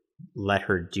crew let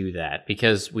her do that?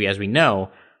 Because as we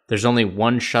know, there's only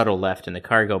one shuttle left in the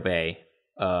cargo bay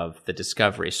of the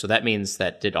Discovery. So that means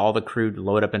that did all the crew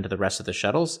load up into the rest of the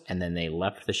shuttles, and then they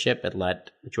left the ship and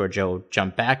let Georgiou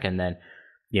jump back, and then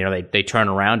they turn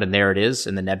around and there it is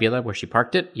in the nebula where she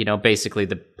parked it. Basically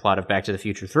the plot of Back to the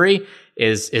Future 3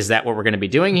 is that what we're going to be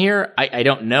doing here? I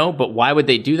don't know, but why would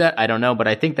they do that? I don't know, but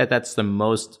I think that that's the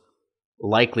most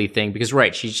likely thing, because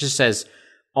she just says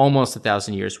almost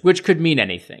 1,000 years, which could mean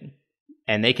anything.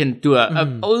 And they can do a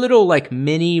little like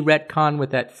mini retcon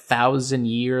with that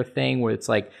 1,000-year thing where it's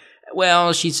like,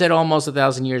 well, she said almost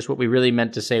 1,000 years. What we really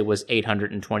meant to say was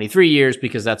 823 years,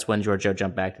 because that's when Georgiou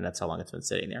jumped back, and that's how long it's been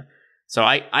sitting there. So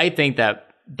I think that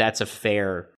that's a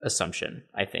fair assumption,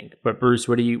 I think. But Bruce,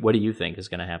 what do you think is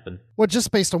going to happen? Well,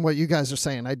 just based on what you guys are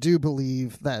saying, I do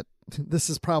believe that this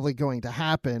is probably going to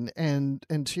happen. And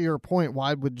to your point,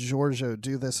 why would Georgiou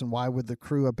do this, and why would the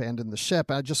crew abandon the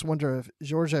ship? I just wonder if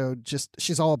Georgiou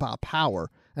she's all about power.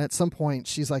 And at some point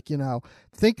she's like,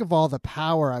 think of all the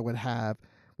power I would have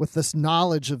with this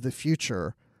knowledge of the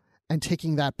future and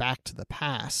taking that back to the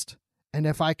past. And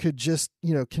if I could just,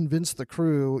 convince the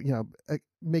crew,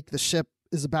 make the ship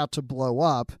is about to blow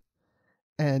up,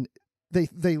 and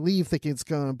they leave thinking it's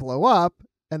going to blow up,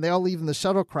 and they all leave in the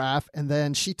shuttlecraft, and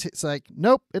then it's like,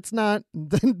 nope, it's not. And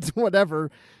then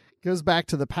whatever goes back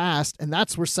to the past, and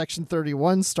that's where Section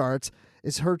 31 starts,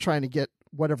 is her trying to get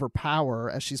whatever power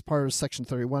as she's part of Section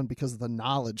 31 because of the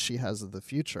knowledge she has of the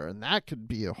future. And that could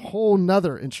be a whole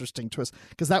nother interesting twist,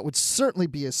 because that would certainly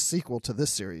be a sequel to this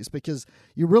series, because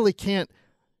you really can't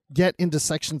get into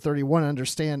Section 31 and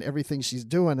understand everything she's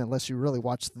doing unless you really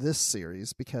watch this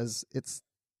series, because it's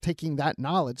taking that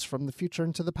knowledge from the future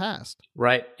into the past.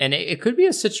 Right. And it could be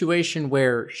a situation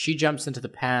where she jumps into the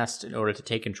past in order to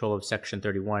take control of Section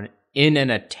 31 in an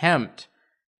attempt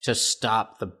to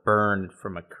stop the burn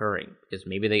from occurring, because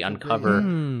maybe they uncover,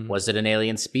 was it an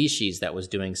alien species that was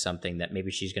doing something that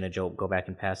maybe she's going to go back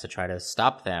in past to try to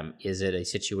stop them? Is it a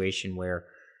situation where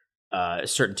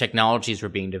certain technologies were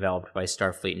being developed by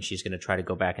Starfleet and she's going to try to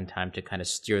go back in time to kind of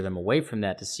steer them away from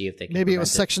that to see if they can maybe it was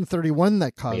Section 31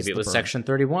 that caused maybe it was burn. Section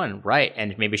 31, right?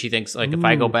 And maybe she thinks, like, if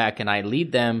I go back and I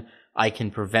lead them, I can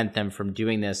prevent them from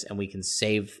doing this, and we can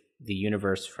save the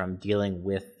universe from dealing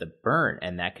with the burn.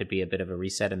 And that could be a bit of a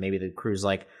reset. And maybe the crew's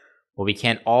like, well, we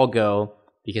can't all go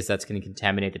because that's going to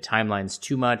contaminate the timelines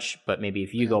too much. But maybe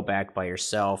if you go back by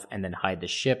yourself and then hide the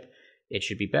ship, it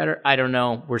should be better. I don't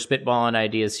know. We're spitballing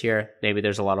ideas here. Maybe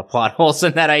there's a lot of plot holes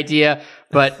in that idea.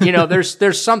 But,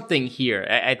 there's something here.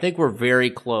 I think we're very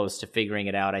close to figuring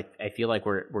it out. I feel like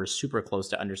we're super close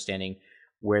to understanding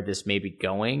where this may be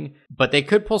going, but they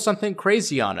could pull something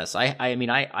crazy on us.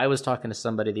 I was talking to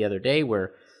somebody the other day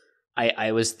where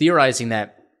I was theorizing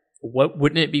that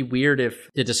wouldn't it be weird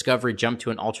if the Discovery jumped to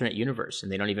an alternate universe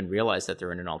and they don't even realize that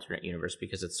they're in an alternate universe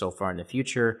because it's so far in the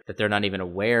future that they're not even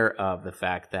aware of the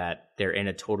fact that they're in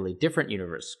a totally different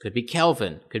universe. Could be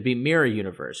Kelvin, could be Mirror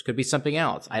Universe, could be something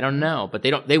else. I don't know, but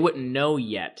they wouldn't know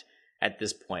yet at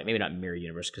this point. Maybe not Mirror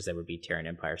Universe because there would be Terran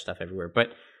Empire stuff everywhere,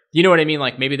 but you know what I mean?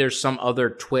 Like maybe there's some other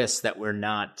twist that we're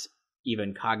not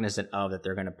even cognizant of that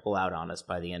they're going to pull out on us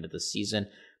by the end of the season.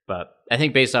 But I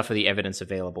think based off of the evidence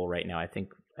available right now, I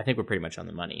think we're pretty much on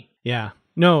the money. Yeah,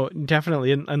 no,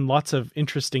 definitely. And lots of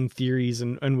interesting theories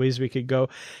and ways we could go.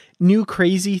 New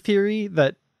crazy theory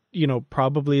that,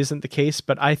 probably isn't the case,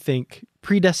 but I think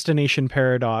predestination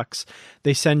paradox.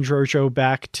 They send Georgiou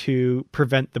back to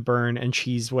prevent the burn, and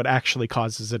she's what actually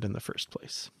causes it in the first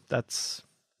place. That's...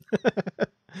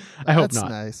 I hope not,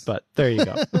 nice. But there you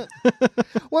go.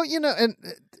 Well, and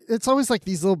it's always like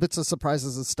these little bits of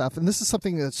surprises and stuff. And this is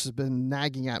something that's been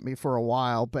nagging at me for a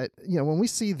while. But, when we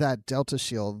see that Delta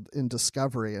shield in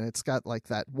Discovery and it's got like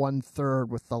that 1/3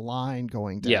 with the line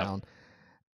going down,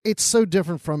 it's so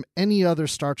different from any other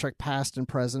Star Trek past and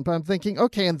present. But I'm thinking,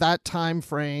 okay, in that time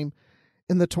frame,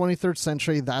 in the 23rd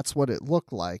century, that's what it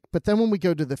looked like. But then when we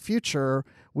go to the future,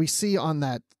 we see on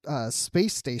that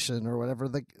space station or whatever,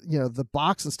 the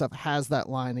box and stuff has that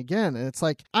line again. And it's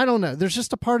like, I don't know. There's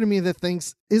just a part of me that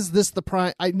thinks, is this the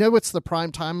prime? I know it's the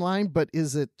prime timeline, but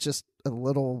is it just a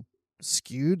little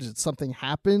skewed? Did something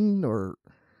happen? Or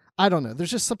I don't know.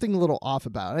 There's just something a little off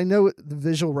about it. I know the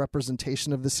visual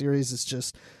representation of the series is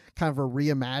just kind of a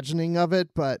reimagining of it,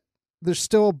 but there's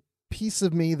still a piece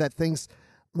of me that thinks,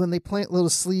 when they plant little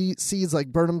seeds like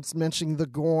Burnham's mentioning the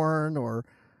Gorn or,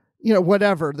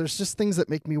 whatever, there's just things that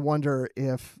make me wonder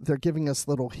if they're giving us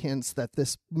little hints that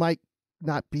this might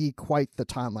not be quite the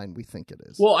timeline we think it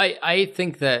is. Well, I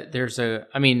think that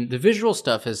the visual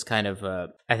stuff is kind of,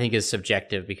 I think is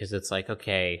subjective because it's like,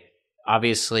 okay,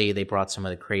 obviously they brought some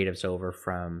of the creatives over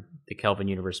from the Kelvin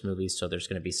Universe movies, so there's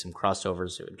going to be some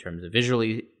crossovers in terms of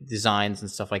visually designs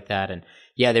and stuff like that. And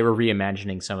yeah, they were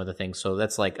reimagining some of the things, so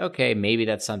that's like, okay, maybe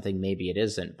that's something, maybe it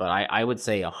isn't. But I would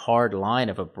say a hard line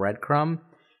of a breadcrumb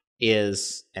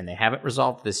is, and they haven't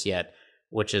resolved this yet,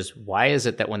 which is, why is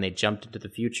it that when they jumped into the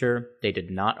future, they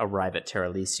did not arrive at Terra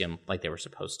Elysium like they were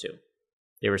supposed to?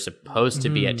 They were supposed to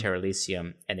be at Terra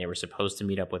Elysium, and they were supposed to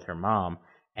meet up with her mom,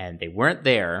 and they weren't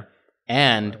there.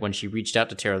 And when she reached out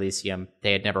to Terra Elysium,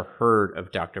 they had never heard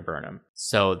of Dr. Burnham.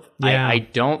 So yeah. I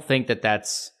don't think that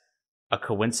that's a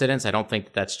coincidence. I don't think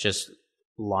that that's just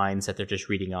lines that they're just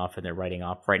reading off and they're writing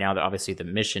off. Right now, obviously, the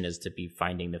mission is to be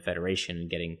finding the Federation and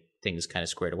getting things kind of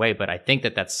squared away. But I think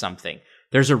that that's something.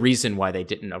 There's a reason why they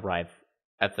didn't arrive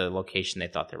at the location they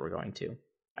thought they were going to.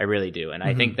 I really do. And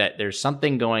I think that there's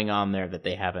something going on there that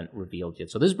they haven't revealed yet.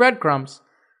 So there's breadcrumbs.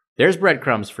 There's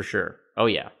breadcrumbs for sure. Oh,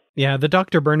 yeah. Yeah, the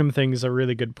Dr. Burnham thing is a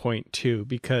really good point too,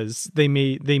 because they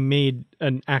made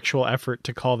an actual effort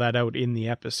to call that out in the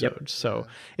episode. Yep. So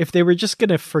if they were just going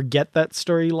to forget that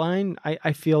storyline,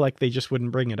 I feel like they just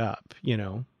wouldn't bring it up,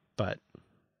 but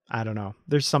I don't know.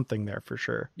 There's something there for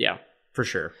sure. Yeah, for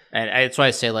sure. And that's why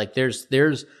I say, like, there's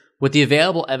with the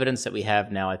available evidence that we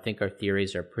have now, I think our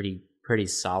theories are pretty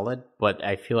solid, but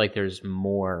I feel like there's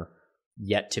more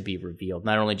yet to be revealed,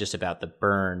 not only just about the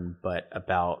burn, but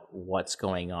about what's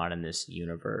going on in this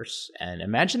universe. And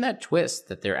imagine that twist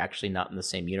that they're actually not in the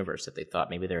same universe, that they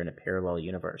thought maybe they're in a parallel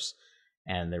universe.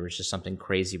 And there was just something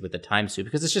crazy with the time suit,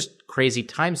 because it's just crazy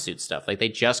time suit stuff. Like, they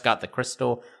just got the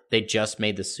crystal, they just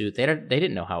made the suit. They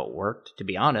didn't know how it worked, to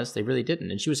be honest. They really didn't.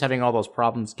 And she was having all those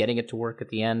problems getting it to work at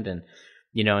the end, and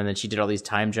and then she did all these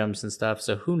time jumps and stuff.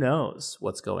 So who knows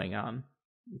what's going on?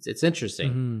 It's interesting.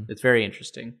 Mm-hmm. It's very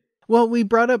interesting. Well, we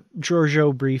brought up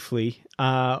Georgiou briefly.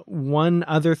 One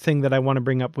other thing that I want to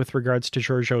bring up with regards to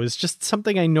Georgiou is just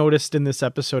something I noticed in this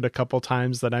episode a couple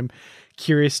times that I'm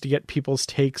curious to get people's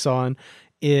takes on,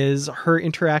 is her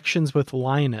interactions with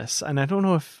Linus. And I don't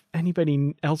know if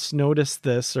anybody else noticed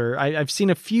this, or I've seen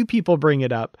a few people bring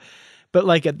it up, but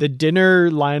like at the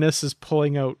dinner, Linus is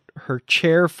pulling out her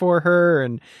chair for her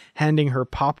and handing her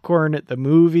popcorn at the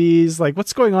movies. Like,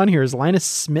 what's going on here? Is Linus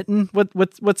smitten?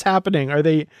 What's happening?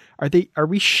 Are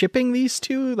we shipping these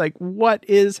two? Like, what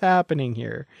is happening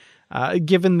here?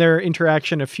 Given their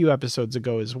interaction a few episodes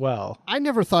ago as well. I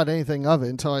never thought anything of it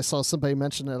until I saw somebody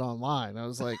mention it online. I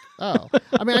was like, oh.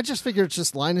 I mean, I just figured it's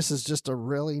just Linus is just a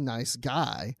really nice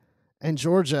guy, and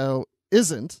Georgiou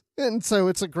isn't. And so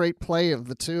it's a great play of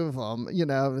the two of them,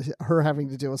 her having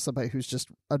to deal with somebody who's just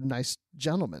a nice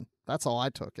gentleman. That's all I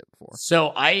took it for.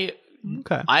 So I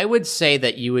would say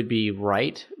that you would be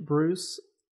right, Bruce,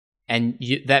 and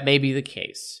that may be the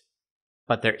case.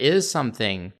 But there is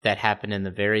something that happened in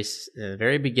the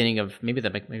very beginning of maybe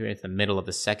it's the middle of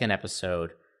the second episode,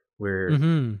 where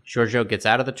Georgiou gets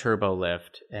out of the turbo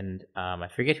lift, and I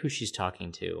forget who she's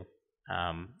talking to.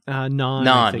 Nan,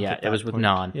 yeah, it was with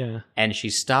Nan. Yeah. And she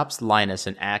stops Linus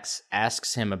and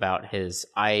asks him about his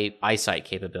eyesight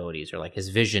capabilities, or like his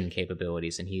vision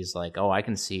capabilities, and he's like, "Oh, I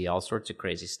can see all sorts of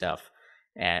crazy stuff."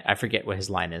 And I forget what his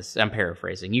line is. I'm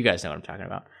paraphrasing. You guys know what I'm talking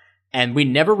about. And we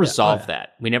never resolve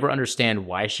that. We never understand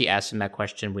why she asked him that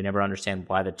question. We never understand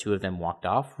why the two of them walked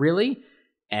off, really,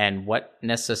 and what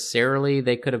necessarily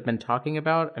they could have been talking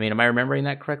about. I mean, am I remembering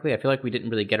that correctly? I feel like we didn't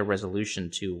really get a resolution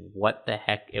to what the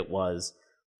heck it was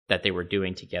that they were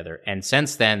doing together. And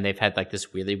since then, they've had like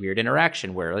this really weird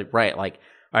interaction where, like,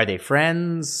 are they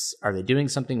friends? Are they doing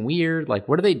something weird? Like,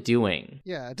 what are they doing?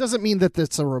 Yeah, it doesn't mean that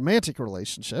it's a romantic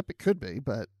relationship. It could be,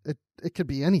 but it could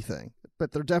be anything.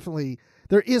 But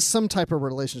there is some type of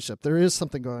relationship. There is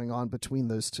something going on between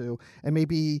those two. And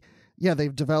maybe,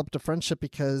 they've developed a friendship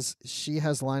because she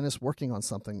has Linus working on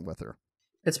something with her.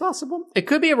 It's possible. It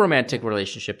could be a romantic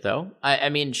relationship, though. I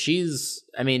mean,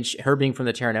 her being from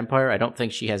the Terran Empire, I don't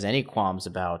think she has any qualms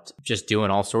about just doing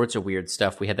all sorts of weird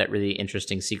stuff. We had that really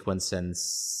interesting sequence in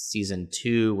season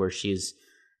 2 where she's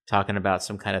talking about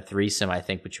some kind of threesome, I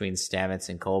think, between Stamets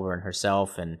and Culber and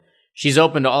herself, and she's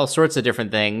open to all sorts of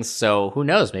different things. So who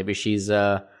knows? Maybe she's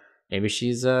getting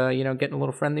a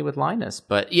little friendly with Linus.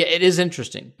 But yeah, it is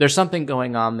interesting. There's something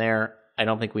going on there. I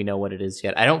don't think we know what it is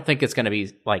yet. I don't think it's going to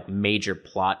be like major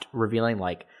plot revealing,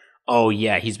 like, oh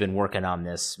yeah, he's been working on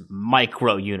this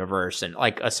micro universe and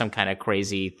like some kind of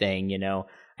crazy thing,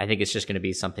 I think it's just going to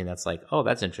be something that's like, oh,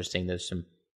 that's interesting. There's some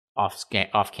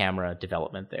off camera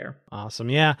development there. Awesome.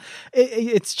 Yeah.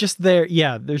 It's just there.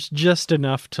 Yeah. There's just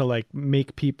enough to like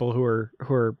make people who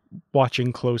are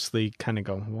watching closely kind of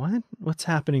go, what's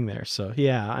happening there? So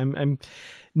yeah, I'm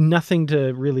nothing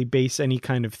to really base any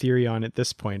kind of theory on at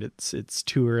this point. It's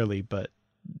too early, but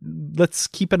let's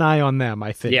keep an eye on them,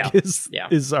 I think,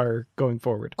 is our going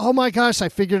forward. Oh my gosh, I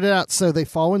figured it out. So they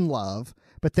fall in love,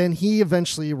 but then he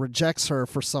eventually rejects her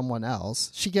for someone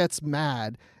else. She gets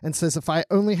mad and says, if I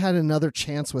only had another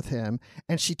chance with him,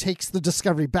 and she takes the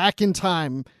Discovery back in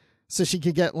time so she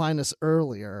could get Linus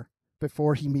earlier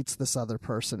before he meets this other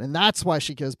person. And that's why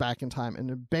she goes back in time and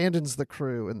abandons the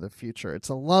crew in the future. It's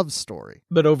a love story.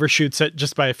 But overshoots it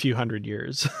just by a few hundred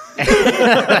years.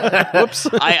 Whoops.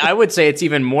 I would say it's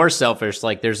even more selfish.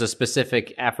 Like, there's a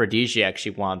specific aphrodisiac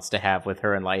she wants to have with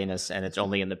her and Linus, and it's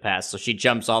only in the past. So she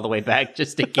jumps all the way back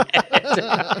just to get it.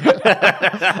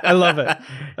 I love it.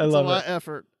 I love it. It's a lot of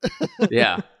effort.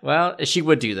 Yeah. Well, she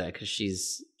would do that because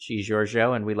she's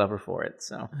Georgiou, and we love her for it.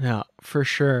 So yeah, for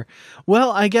sure.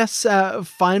 Well, I guess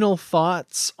final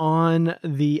thoughts on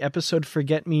the episode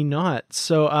Forget Me Not.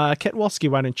 So, Ketwalski,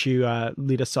 why don't you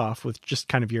lead us off with just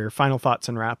kind of your final thoughts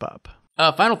and wrap up?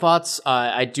 Final thoughts.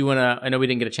 I know we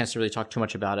didn't get a chance to really talk too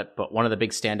much about it, but one of the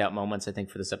big standout moments I think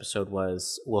for this episode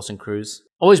was Wilson Cruz.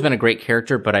 Always been a great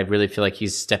character, but I really feel like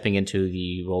he's stepping into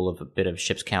the role of a bit of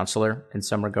ship's counselor in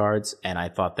some regards. And I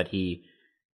thought that he,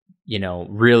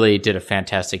 really did a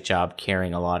fantastic job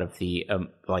carrying a lot of the,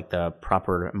 the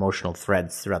proper emotional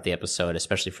threads throughout the episode,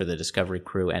 especially for the Discovery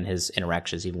crew and his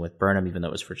interactions even with Burnham, even though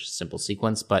it was for just a simple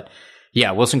sequence. But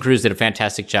yeah, Wilson Cruz did a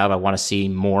fantastic job. I want to see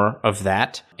more of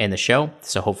that in the show.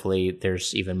 So hopefully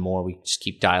there's even more. We just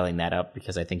keep dialing that up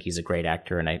because I think he's a great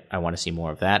actor and I want to see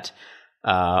more of that.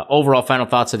 Overall final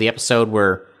thoughts of the episode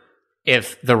were,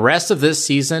 if the rest of this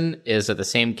season is at the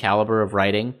same caliber of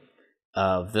writing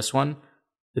of this one,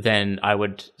 then I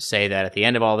would say that at the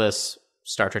end of all this,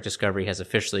 Star Trek Discovery has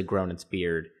officially grown its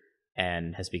beard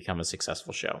and has become a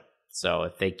successful show. So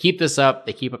if they keep this up,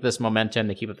 they keep up this momentum,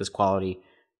 they keep up this quality,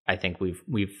 I think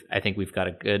we've got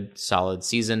a good, solid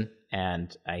season,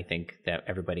 and I think that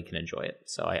everybody can enjoy it.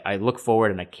 So I look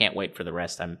forward, and I can't wait for the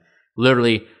rest. I'm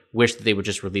literally wish that they would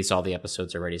just release all the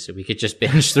episodes already so we could just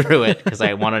binge through it because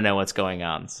I want to know what's going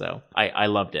on. So I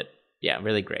loved it. Yeah,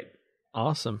 really great.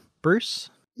 Awesome. Bruce?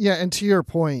 Yeah, and to your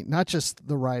point, not just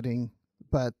the writing,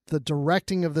 but the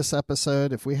directing of this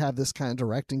episode, if we have this kind of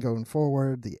directing going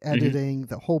forward, the editing,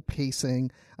 the whole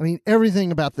pacing, I mean, everything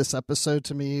about this episode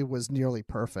to me was nearly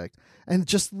perfect. And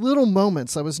just little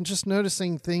moments, I was just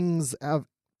noticing things of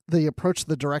the approach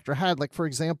the director had. Like, for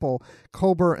example,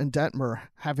 Culber and Detmer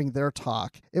having their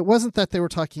talk. It wasn't that they were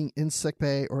talking in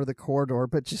sickbay or the corridor,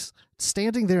 but just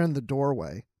standing there in the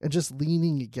doorway and just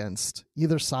leaning against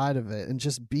either side of it and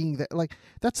just being there. Like,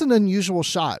 that's an unusual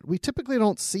shot. We typically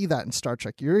don't see that in Star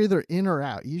Trek. You're either in or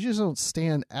out. You just don't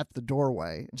stand at the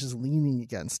doorway and just leaning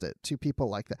against it. Two people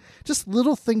like that. Just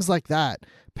little things like that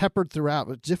peppered throughout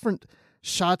with different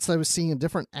shots I was seeing in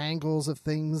different angles of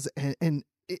things. And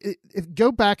if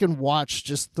go back and watch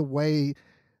just the way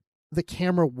the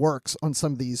camera works on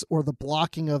some of these or the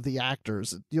blocking of the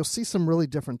actors, you'll see some really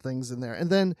different things in there. And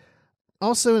then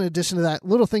also, in addition to that,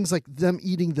 little things like them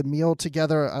eating the meal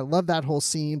together. I love that whole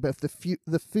scene, but if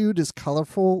the food is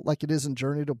colorful like it is in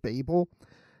Journey to Babel,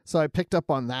 so I picked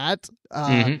up on that.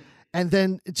 And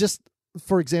then just,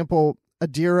 for example,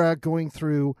 Adira going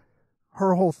through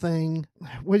her whole thing,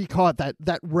 what do you call it?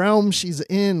 That realm she's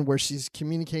in where she's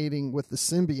communicating with the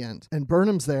symbiont, and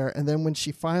Burnham's there. And then when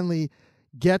she finally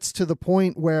gets to the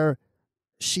point where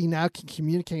she now can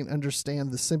communicate and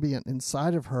understand the symbiont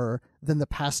inside of her, then the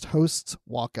past hosts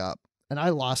walk up. And I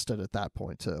lost it at that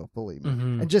point too, believe me.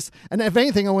 And if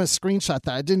anything, I want to screenshot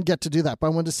that. I didn't get to do that, but I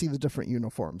wanted to see the different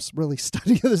uniforms, really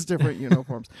study those different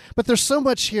uniforms. But there's so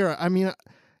much here. I mean,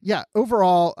 yeah,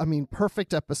 overall, I mean,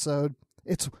 perfect episode.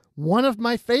 It's one of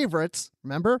my favorites,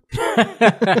 remember?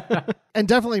 And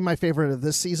definitely my favorite of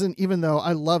this season, even though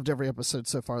I loved every episode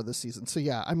so far this season. So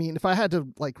yeah, I mean, if I had to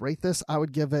rate this, I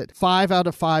would give it 5 out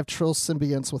of 5 Trill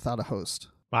symbionts without a host.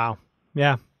 Wow.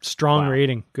 Yeah. Strong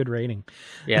rating. Good rating.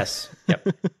 Yes. Yep.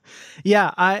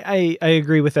 Yeah, I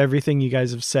agree with everything you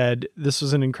guys have said. This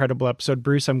was an incredible episode.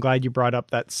 Bruce, I'm glad you brought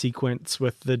up that sequence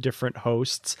with the different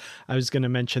hosts. I was going to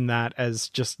mention that as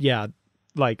just,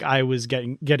 I was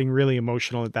getting really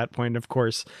emotional at that point. Of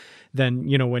course, then,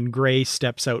 when Gray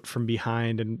steps out from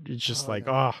behind and it's just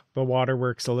the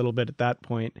waterworks a little bit at that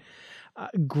point.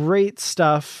 Great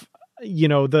stuff.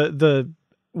 The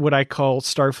what I call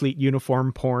Starfleet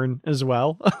uniform porn as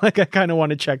well. I kind of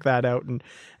want to check that out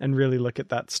and really look at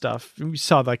that stuff. We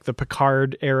saw the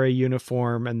Picard era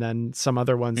uniform and then some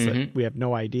other ones that we have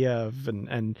no idea of,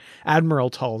 and Admiral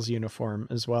Tull's uniform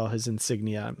as well, his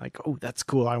insignia. I'm like, oh, that's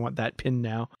cool. I want that pin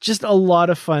now. Just a lot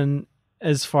of fun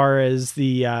as far as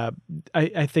the,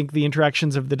 I think the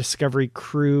interactions of the Discovery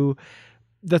crew.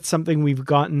 That's something we've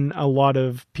gotten a lot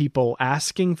of people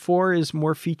asking for, is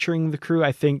more featuring the crew.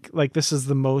 I think this is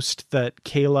the most that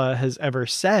Kayla has ever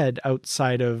said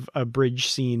outside of a bridge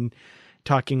scene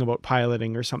talking about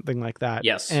piloting or something like that.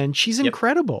 Yes. And she's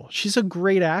incredible. She's a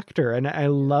great actor. And I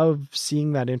love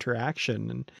seeing that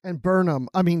interaction. And Burnham,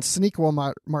 I mean,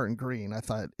 Sonequa Martin Green, I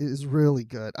thought is really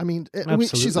good. I mean,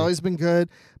 she's always been good,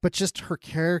 but just her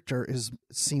character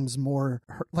seems more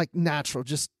natural,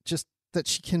 just that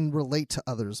she can relate to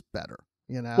others better,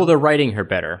 Well, they're writing her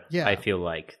better. Yeah. I feel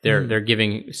like they're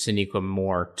giving Sonequa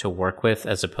more to work with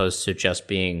as opposed to just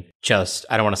being I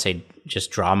don't want to say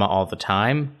just drama all the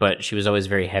time, but she was always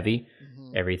very heavy.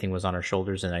 Everything was on her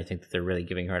shoulders, and I think that they're really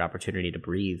giving her an opportunity to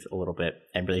breathe a little bit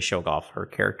and really show off her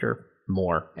character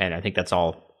more. And I think that's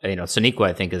all. Sonequa,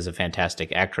 I think, is a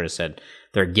fantastic actress, and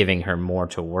they're giving her more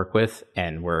to work with,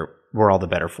 and we're all the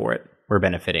better for it. We're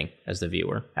benefiting as the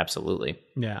viewer. Absolutely.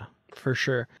 Yeah. For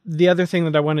sure. The other thing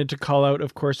that I wanted to call out,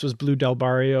 of course, was Blue Del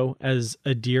Barrio as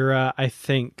Adira. I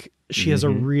think she has a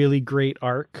really great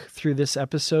arc through this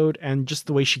episode, and just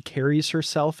the way she carries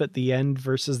herself at the end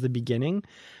versus the beginning.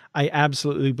 I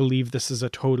absolutely believe this is a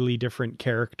totally different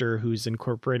character who's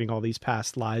incorporating all these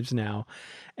past lives now.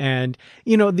 And,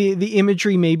 you know, the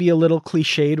imagery may be a little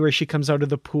cliched where she comes out of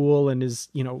the pool and is,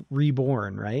 you know,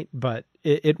 reborn, right? But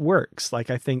it works. Like,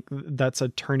 I think that's a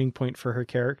turning point for her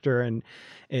character, and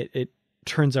it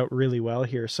turns out really well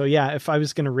here. So yeah, if I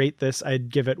was going to rate this,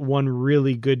 I'd give it one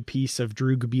really good piece of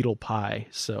Droog Beetle pie.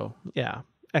 So yeah,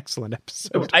 excellent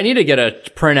episode. I need to get a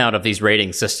printout of these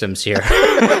rating systems here.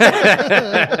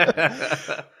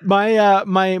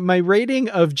 My rating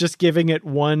of just giving it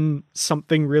one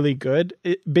something really good,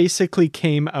 it basically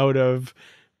came out of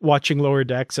watching Lower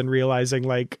Decks and realizing,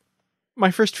 like, my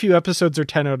first few episodes are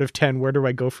 10 out of 10. Where do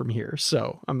I go from here?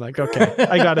 So I'm like, okay,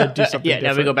 I got to do something different.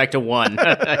 Now we go back to 1.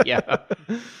 Yeah.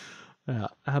 Yeah,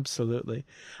 absolutely.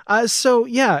 So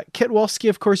yeah, Kit Wolski,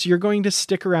 of course, you're going to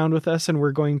stick around with us, and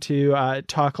we're going to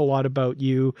talk a lot about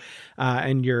you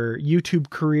and your YouTube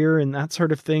career and that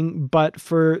sort of thing. But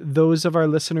for those of our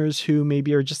listeners who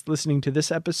maybe are just listening to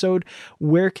this episode,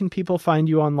 where can people find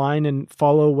you online and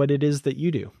follow what it is that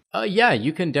you do? Yeah,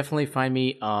 you can definitely find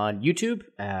me on YouTube.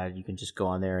 You can just go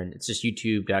on there, and it's just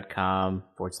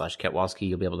youtube.com/Ketwalski.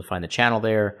 You'll be able to find the channel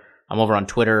there. I'm over on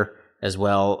Twitter as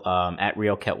well, at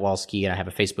Real Ketwalski, and I have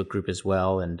a Facebook group as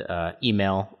well, and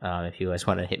email. If you guys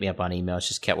want to hit me up on email, it's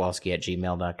just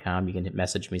ketwalski@gmail.com. You can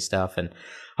message me stuff, and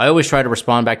I always try to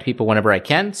respond back to people whenever I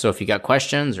can. So if you got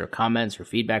questions or comments or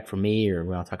feedback from me, or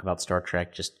we want to talk about Star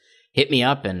Trek, just hit me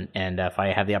up, and if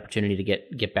I have the opportunity to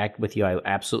get back with you, I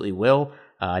absolutely will.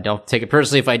 Don't take it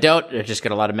personally if I don't. I just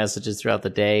get a lot of messages throughout the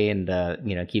day, and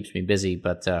it keeps me busy.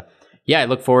 But yeah, I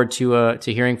look forward to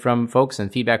hearing from folks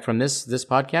and feedback from this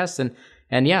podcast,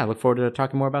 and yeah, I look forward to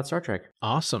talking more about Star Trek.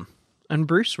 Awesome. And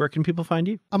Bruce, where can people find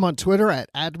you? I'm on Twitter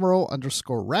at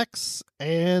Admiral_Rex,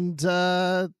 and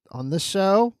on this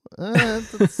show,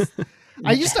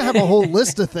 I used to have a whole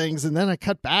list of things, and then I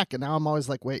cut back, and now I'm always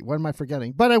like, wait, what am I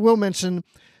forgetting? But I will mention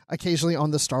occasionally on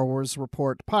the Star Wars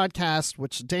Report podcast,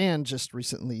 which Dan just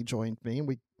recently joined me.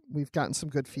 We've gotten some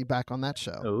good feedback on that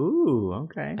show. Ooh,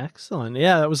 okay. Excellent.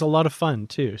 Yeah, that was a lot of fun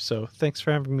too. So thanks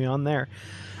for having me on there.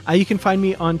 You can find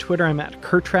me on Twitter. I'm at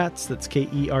Kertrats. That's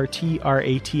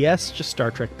KERTRATS, just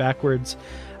Star Trek backwards.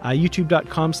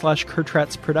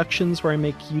 YouTube.com/Kertrats Productions, where I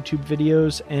make YouTube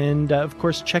videos. And of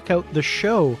course, check out the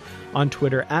show on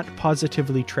Twitter at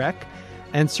Positively Trek.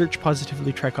 And search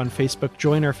Positively Trek on Facebook.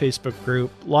 Join our Facebook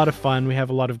group. A lot of fun. We have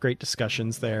a lot of great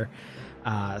discussions there.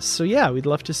 So yeah, we'd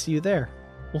love to see you there.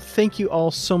 Well, thank you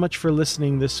all so much for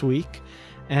listening this week.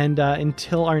 And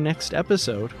until our next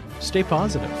episode, stay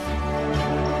positive.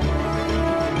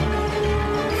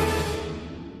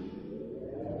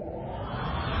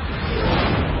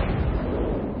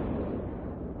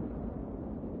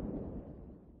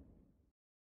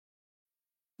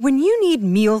 When you need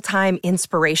mealtime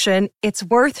inspiration, it's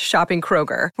worth shopping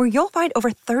Kroger, where you'll find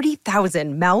over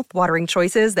 30,000 mouth-watering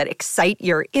choices that excite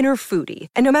your inner foodie.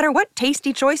 And no matter what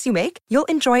tasty choice you make, you'll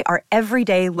enjoy our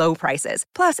everyday low prices,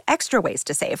 plus extra ways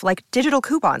to save, like digital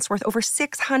coupons worth over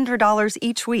 $600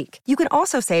 each week. You can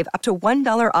also save up to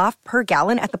 $1 off per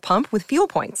gallon at the pump with fuel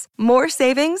points. More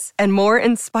savings and more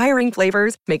inspiring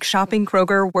flavors make shopping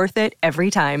Kroger worth it every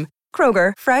time.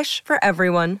 Kroger, fresh for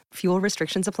everyone. Fuel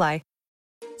restrictions apply.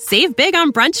 Save big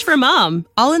on brunch for mom,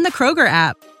 all in the Kroger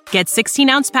app. Get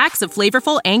 16-ounce packs of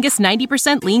flavorful Angus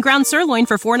 90% lean ground sirloin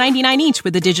for $4.99 each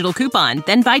with a digital coupon.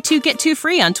 Then buy 2, get 2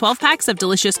 free on 12 packs of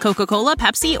delicious Coca-Cola,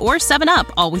 Pepsi, or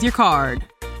 7-Up, all with your card.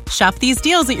 Shop these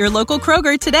deals at your local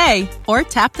Kroger today, or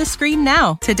tap the screen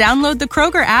now to download the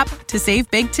Kroger app to save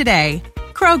big today.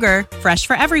 Kroger, fresh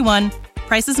for everyone.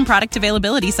 Prices and product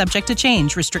availability subject to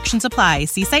change. Restrictions apply.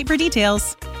 See site for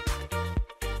details.